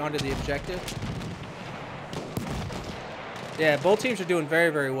push heavy onto the objective. Yeah, both teams are doing very,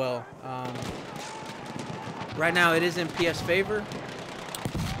 very well. Right now, it is in PF's favor.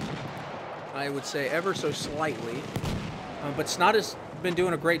 I would say ever so slightly. But SnoT has been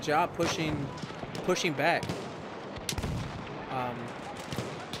doing a great job pushing back.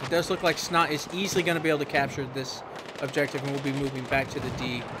 It does look like SnoT is easily going to be able to capture this objective, and we'll be moving back to the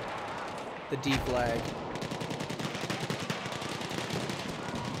D flag.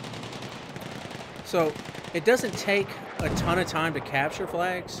 So it doesn't take a ton of time to capture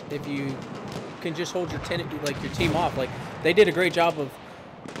flags if you can just hold your team off. Like, they did a great job of,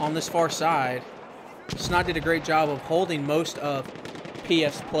 on this far side, SnoT did a great job of holding most of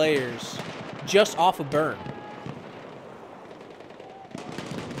PF's players just off of burn.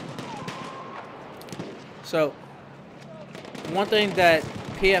 So one thing that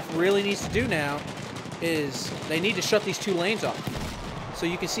PF really needs to do now is they need to shut these 2 lanes off. So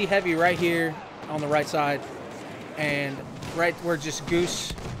you can see heavy right here on the right side, and right where just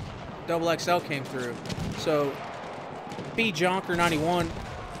Goose XXL came through. So B Jonker 91,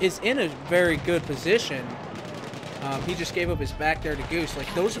 is in a very good position. He just gave up his back there to Goose.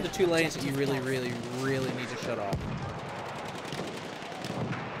 Like, those are the two lanes that you really, really, really need to shut off.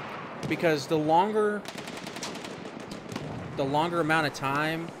 Because the longer amount of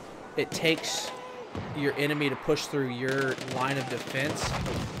time it takes your enemy to push through your line of defense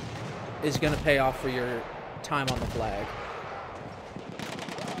is going to pay off for your time on the flag.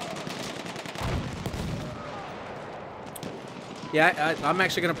 Yeah, I'm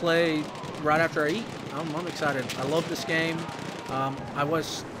actually going to play right after I eat. I'm excited. I love this game. I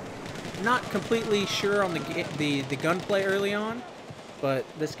was not completely sure on the gunplay early on, but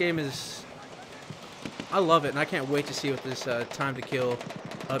this game is... I love it, and I can't wait to see what this time to kill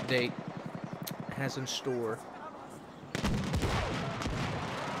update has in store.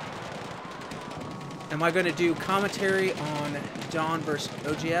 Am I going to do commentary on Dawn versus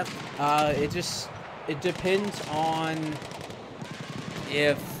OGF? It depends on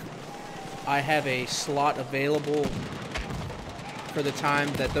if I have a slot available for the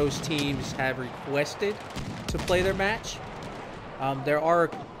time that those teams have requested to play their match. There are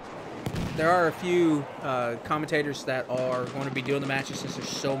a few commentators that are going to be doing the matches since there's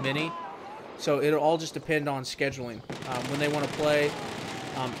so many. So it'll all just depend on scheduling. When they want to play,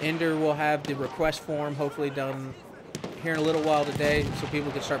 Ender will have the request form hopefully done here in a little while today so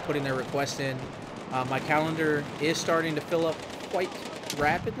people can start putting their requests in. My calendar is starting to fill up quite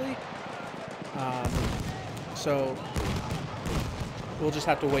rapidly. So we'll just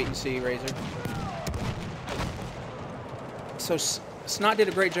have to wait and see, Razor. So SnoT did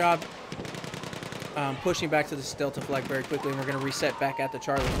a great job pushing back to this Delta flag very quickly, and we're going to reset back at the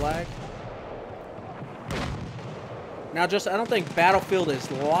Charlie flag. Now, I don't think Battlefield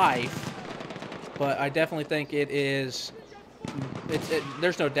is life, but I definitely think it is.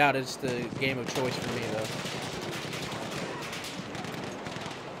 There's no doubt it's the game of choice for me, though.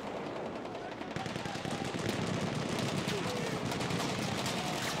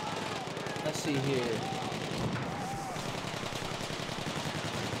 Let's see here.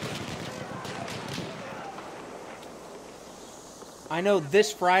 I know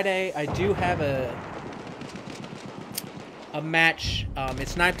this Friday I do have a match.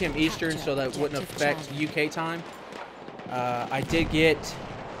 It's 9 p.m. Eastern, so that wouldn't affect UK time. I did get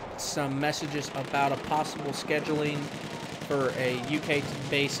some messages about a possible scheduling for a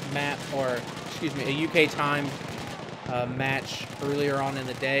UK-based map, or excuse me, a UK time match earlier on in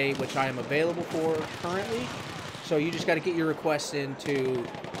the day, which I am available for currently. So you just got to get your requests into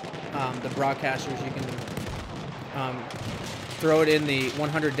the broadcasters. You can throw it in the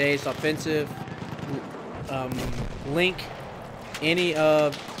 100 Days Offensive link, any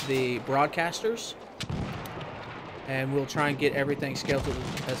of the broadcasters, and we'll try and get everything scheduled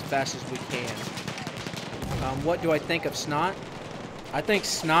as fast as we can. What do I think of SnoT? I think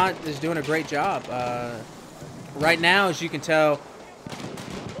SnoT is doing a great job. Right now, as you can tell,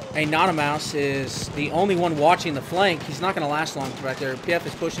 Anonymous is the only one watching the flank. He's not going to last long right there. PF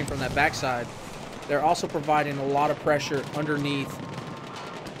is pushing from that backside. They're also providing a lot of pressure underneath.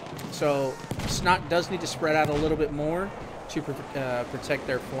 So SnoT does need to spread out a little bit more to protect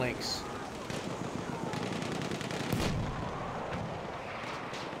their flanks.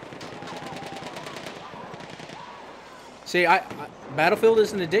 See, Battlefield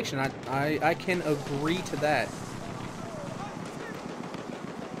is an addiction. I can agree to that.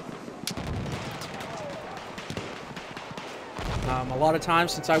 A lot of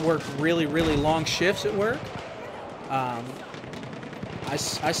times, since I work really, really long shifts at work, I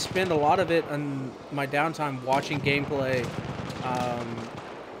spend a lot of it on my downtime watching gameplay,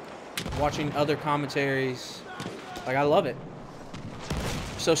 watching other commentaries. Like, I love it.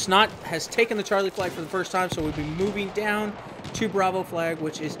 So SnoT has taken the Charlie flag for the first time, so we'll be moving down to Bravo flag,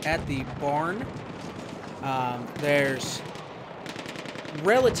 which is at the barn. There's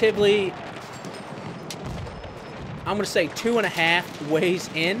relatively, I'm going to say 2.5 ways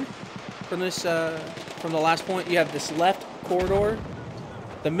in from this, from the last point. You have this left corridor,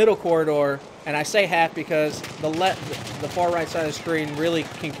 the middle corridor, and I say half because the far right side of the screen really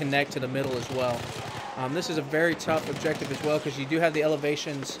can connect to the middle as well. This is a very tough objective as well because you do have the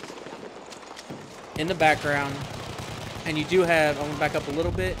elevations in the background, and you do have, I'm going to back up a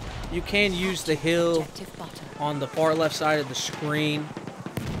little bit, you can use the hill on the far left side of the screen,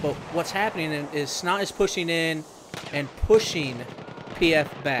 but what's happening is SnoT is pushing in and pushing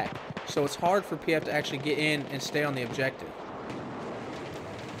PF back, so it's hard for PF to actually get in and stay on the objective.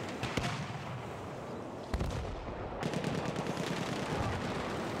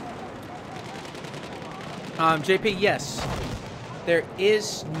 JP, yes, there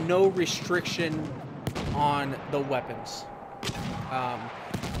is no restriction on the weapons.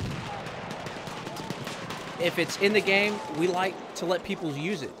 if it's in the game, we like to let people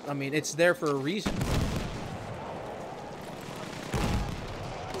use it. I mean, it's there for a reason.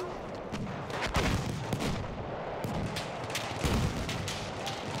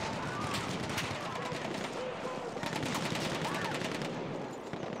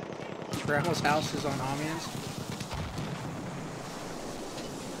 Grandma's house is on Amiens.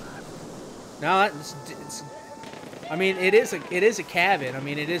 No, it's I mean, it is a cabin. I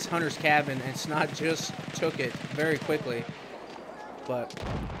mean, it is Hunter's cabin. And it's not just took it very quickly, but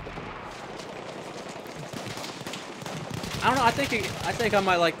I don't know. I think I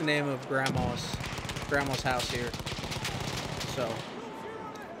might like the name of Grandma's house here. So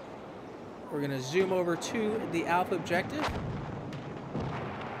we're gonna zoom over to the Alpha objective.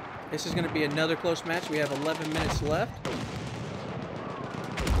 This is going to be another close match. We have 11 minutes left.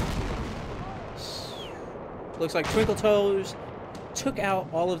 Looks like Twinkle Toes took out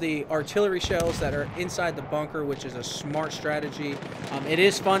all of the artillery shells that are inside the bunker, which is a smart strategy. It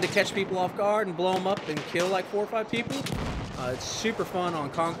is fun to catch people off guard and blow them up and kill like 4 or 5 people. It's super fun on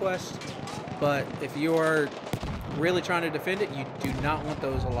Conquest, but if you are really trying to defend it, you do not want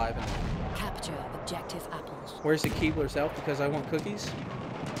those alive in there. Capture objective apples. Where's the Keebler's elf? Because I want cookies.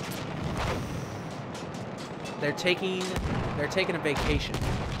 They're taking a vacation,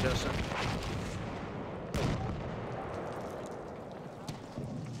 Joseph.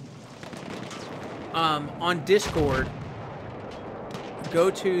 On Discord,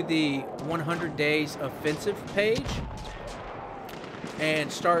 go to the 100 Days Offensive page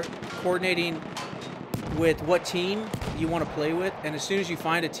and start coordinating with what team you want to play with. And as soon as you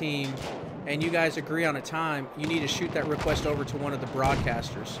find a team and you guys agree on a time, you need to shoot that request over to one of the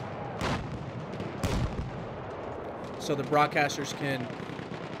broadcasters. So the broadcasters can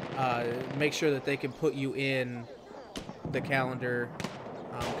make sure that they can put you in the calendar.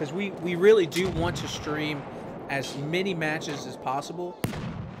 Because we really do want to stream as many matches as possible.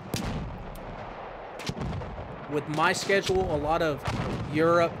 With my schedule, a lot of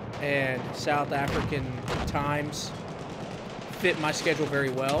Europe and South African times fit my schedule very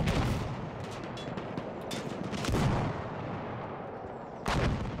well.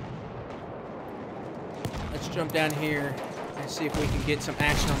 Let's jump down here and see if we can get some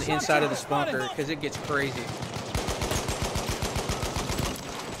action on the inside of this bunker, because it gets crazy.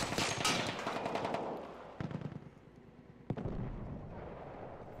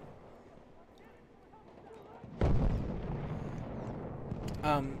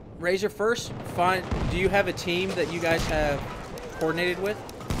 Razor, first, do you have a team that you guys have coordinated with?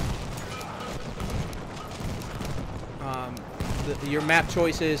 Your map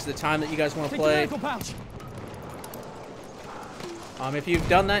choices, the time that you guys want to play. If you've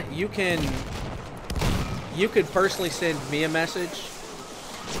done that, you could personally send me a message,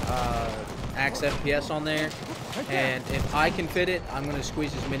 Axe FPS on there, and if I can fit it, I'm going to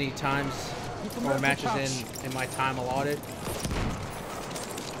squeeze as many times or matches in my time allotted.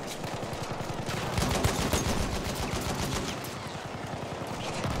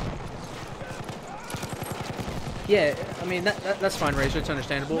 Yeah, I mean, that's fine, Razor. It's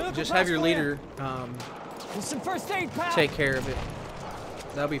understandable. Just have your leader take care of it.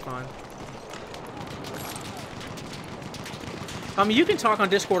 That'll be fine. You can talk on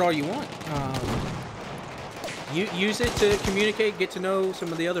Discord all you want. You use it to communicate, get to know some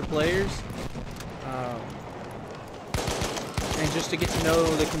of the other players, and just to get to know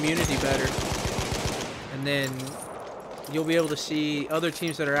the community better. And then you'll be able to see other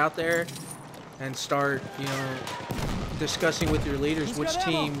teams that are out there and start, discussing with your leaders which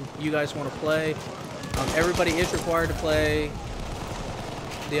team you guys want to play. Everybody is required to play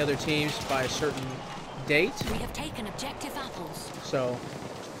the other teams by a certain date. We have taken objective apples. So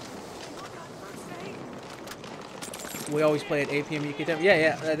we always play at 8 p.m. UK time.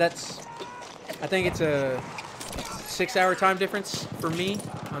 Yeah, I think it's a 6-hour time difference for me.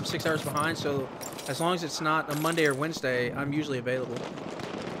 I'm 6 hours behind, so as long as it's not a Monday or Wednesday, I'm usually available.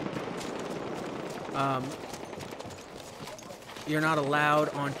 You're not allowed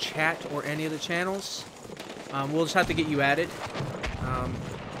on chat or any of the channels. We'll just have to get you added.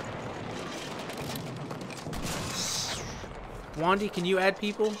 Wandy, can you add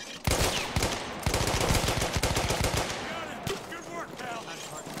people?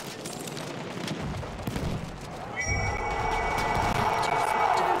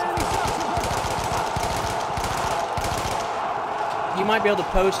 You might be able to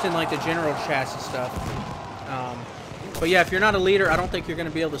post in like the general chats and stuff. But yeah, if you're not a leader, I don't think you're going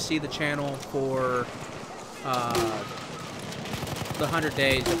to be able to see the channel for the 100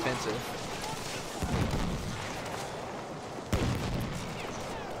 Days Offensive.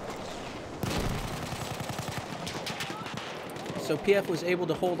 So PF was able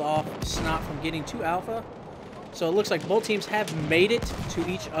to hold off SnoT from getting to Alpha. So it looks like both teams have made it to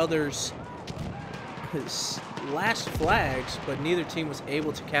each other's last flags, but neither team was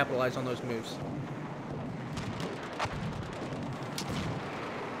able to capitalize on those moves.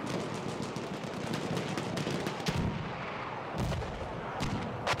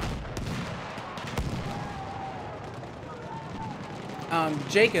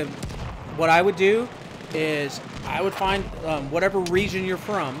 Jacob, what I would do is I would find whatever region you're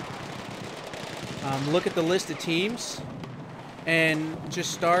from, look at the list of teams, and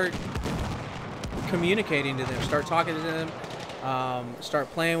just start communicating to them, start talking to them, start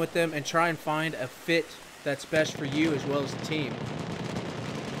playing with them, and try and find a fit that's best for you as well as the team.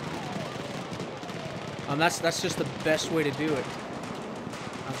 That's just the best way to do it.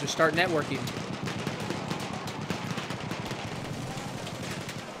 Just start networking.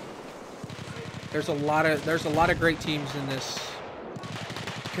 There's a lot of great teams in this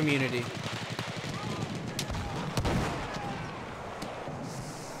community.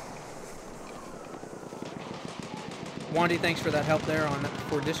 Wandy, thanks for that help there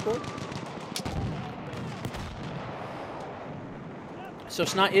for Discord. So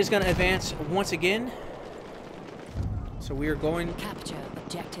SnoT is going to advance once again. So we are going. Capture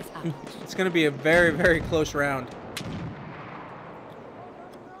objective apples. It's going to be a very, very close round.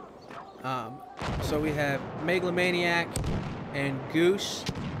 So we have Megalomaniac and Goose.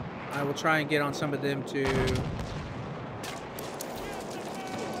 I will try and get on some of them to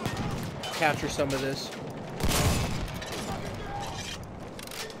capture some of this.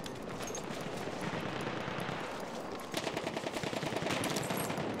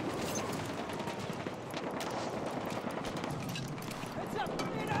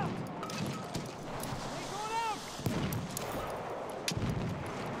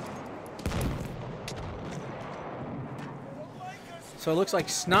 So it looks like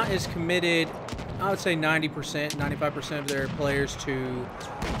SnoT is committed, I would say 90%, 95% of their players to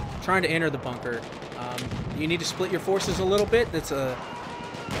trying to enter the bunker. You need to split your forces a little bit. It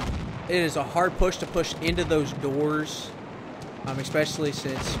is a hard push to push into those doors, especially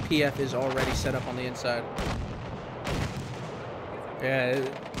since PF is already set up on the inside. Yeah,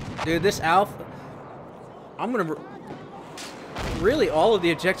 dude, this Alpha, really all of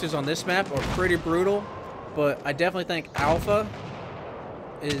the objectives on this map are pretty brutal, but I definitely think Alpha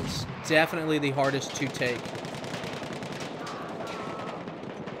is definitely the hardest to take.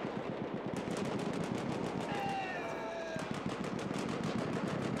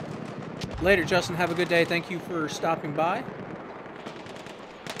 Later, Justin. Have a good day. Thank you for stopping by.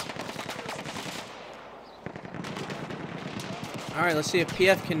 All right, let's see if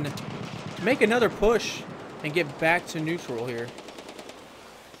PF can make another push and get back to neutral here.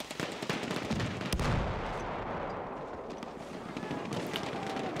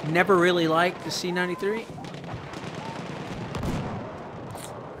 Never really liked the C93.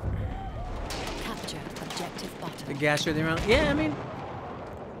 Capture objective bottom. The gas or the amount. Yeah, I mean,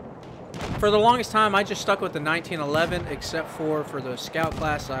 for the longest time, I just stuck with the 1911, except for the scout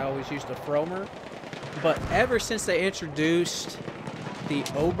class, I always used the Fromer. But ever since they introduced the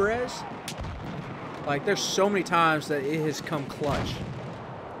Obrez, like, there's so many times that it has come clutch.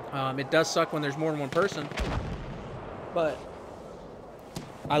 It does suck when there's more than one person, but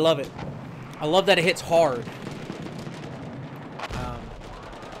I love it. I love that it hits hard.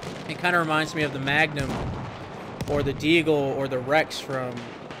 It kind of reminds me of the Magnum or the Deagle or the Rex from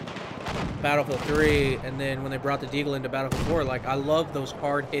Battlefield 3, and then when they brought the Deagle into Battlefield 4, like, I love those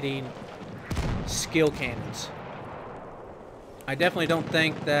hard-hitting skill cannons. I definitely don't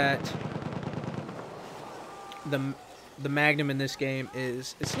think that the Magnum in this game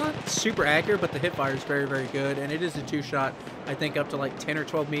it's not super accurate, but the hip fire is very, very good, and it is a two-shot, I think, up to like 10 or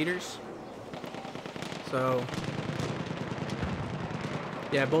 12 meters. So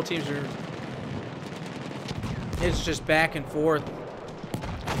yeah, both teams are, it's just back and forth.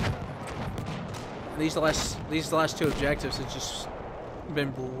 These last two objectives, it's just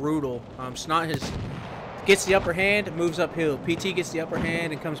been brutal. SnoT gets the upper hand, moves uphill. PT gets the upper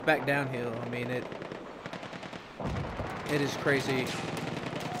hand and comes back downhill. I mean, it is crazy.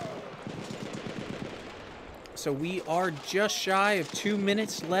 So we are just shy of 2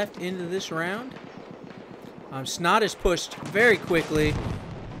 minutes left into this round. SnoT is pushed very quickly.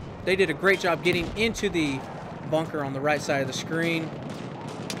 They did a great job getting into the bunker on the right side of the screen.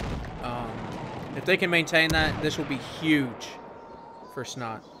 If they can maintain that, this will be huge for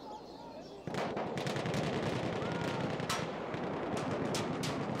SnoT.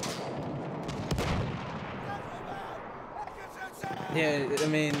 Yeah, I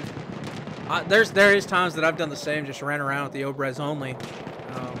mean, There is times that I've done the same, just ran around with the Obrez only.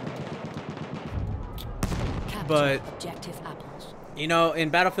 Capture But objective apples. you know, in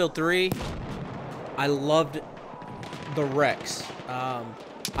Battlefield 3, I loved the Rex.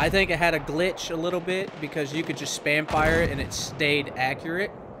 I think it had a glitch a little bit because you could just spam fire it and it stayed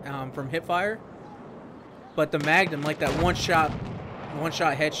accurate from hip fire. But the Magnum, like that one shot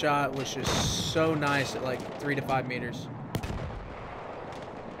headshot, was just so nice at like 3 to 5 meters.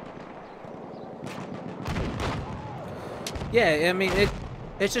 Yeah, I mean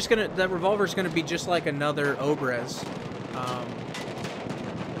it's just gonna, that revolver's gonna be just like another Obrez.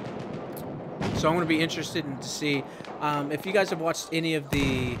 So I'm gonna be interested to see if you guys have watched any of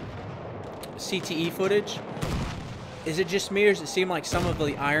the CTE footage. Is it just me, or does it seem like some of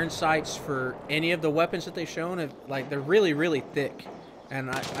the iron sights for any of the weapons that they've shown have, like, they're really, really thick,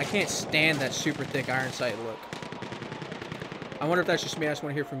 and I can't stand that super thick iron sight look. I wonder if that's just me. I just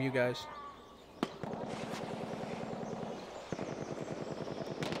want to hear from you guys.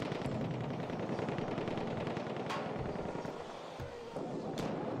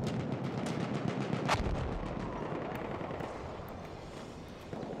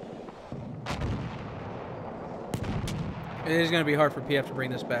 It is going to be hard for PF to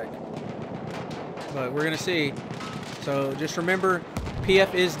bring this back, but we're going to see. So just remember,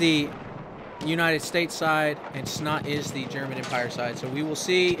 PF is the United States side and SnoT is the German Empire side. So we will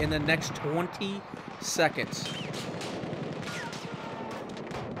see in the next 20 seconds.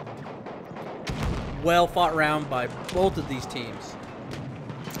 Well fought round by both of these teams.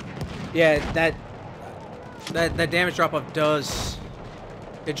 Yeah, that damage drop off does,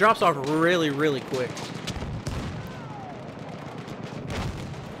 it drops off really, really quick.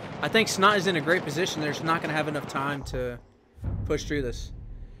 I think SnoT is in a great position. They're just not going to have enough time to push through this.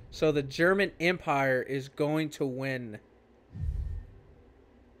 So the German Empire is going to win.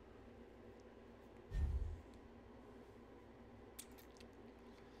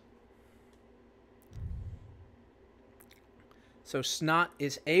 So SnoT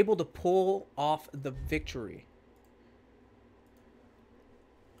is able to pull off the victory.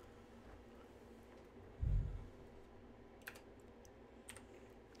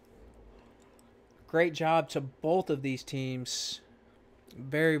 Great job to both of these teams.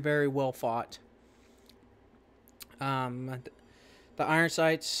 Very, very well fought. The iron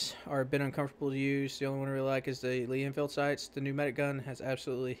sights are a bit uncomfortable to use. The only one I really like is the Lee Enfield sights. The pneumatic gun has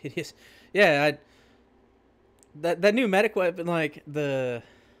absolutely hideous. Yeah, that pneumatic weapon, like the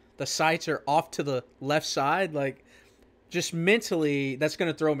sights are off to the left side. Like, just mentally, that's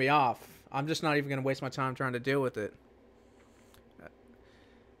going to throw me off. I'm just not even going to waste my time trying to deal with it.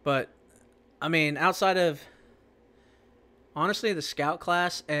 But I mean, outside of, honestly, the Scout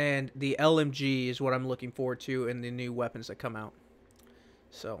class and the LMG is what I'm looking forward to in the new weapons that come out.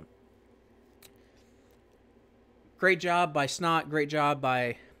 So, great job by SnoT. Great job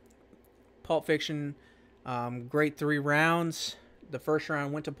by Pulp Fiction. Great 3 rounds. The first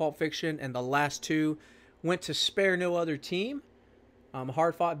round went to Pulp Fiction, and the last 2 went to spare no other team.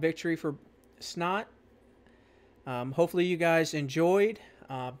 Hard-fought victory for SnoT. Hopefully you guys enjoyed.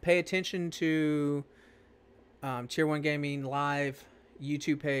 Pay attention to Tier 1 Gaming Live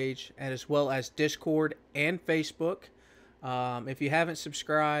YouTube page, and as well as Discord and Facebook. If you haven't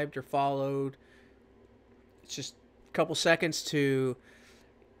subscribed or followed, it's just a couple seconds to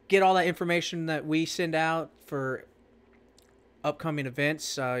get all that information that we send out for upcoming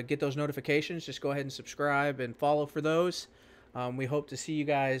events. Get those notifications. Just go ahead and subscribe and follow for those. We hope to see you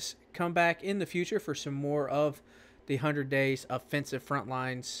guys come back in the future for some more of the 100 Days Offensive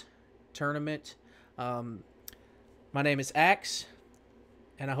Frontlines tournament. My name is Axe,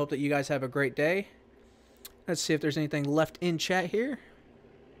 and I hope that you guys have a great day. Let's see if there's anything left in chat here.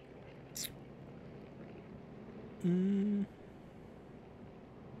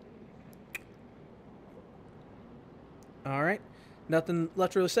 All right. Nothing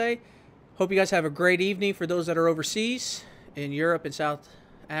left to really say. Hope you guys have a great evening for those that are overseas in Europe and South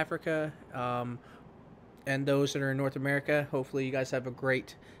Africa. And those that are in North America, hopefully you guys have a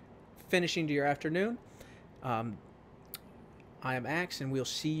great finishing to your afternoon. I am Axe, and we'll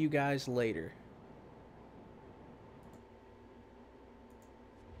see you guys later.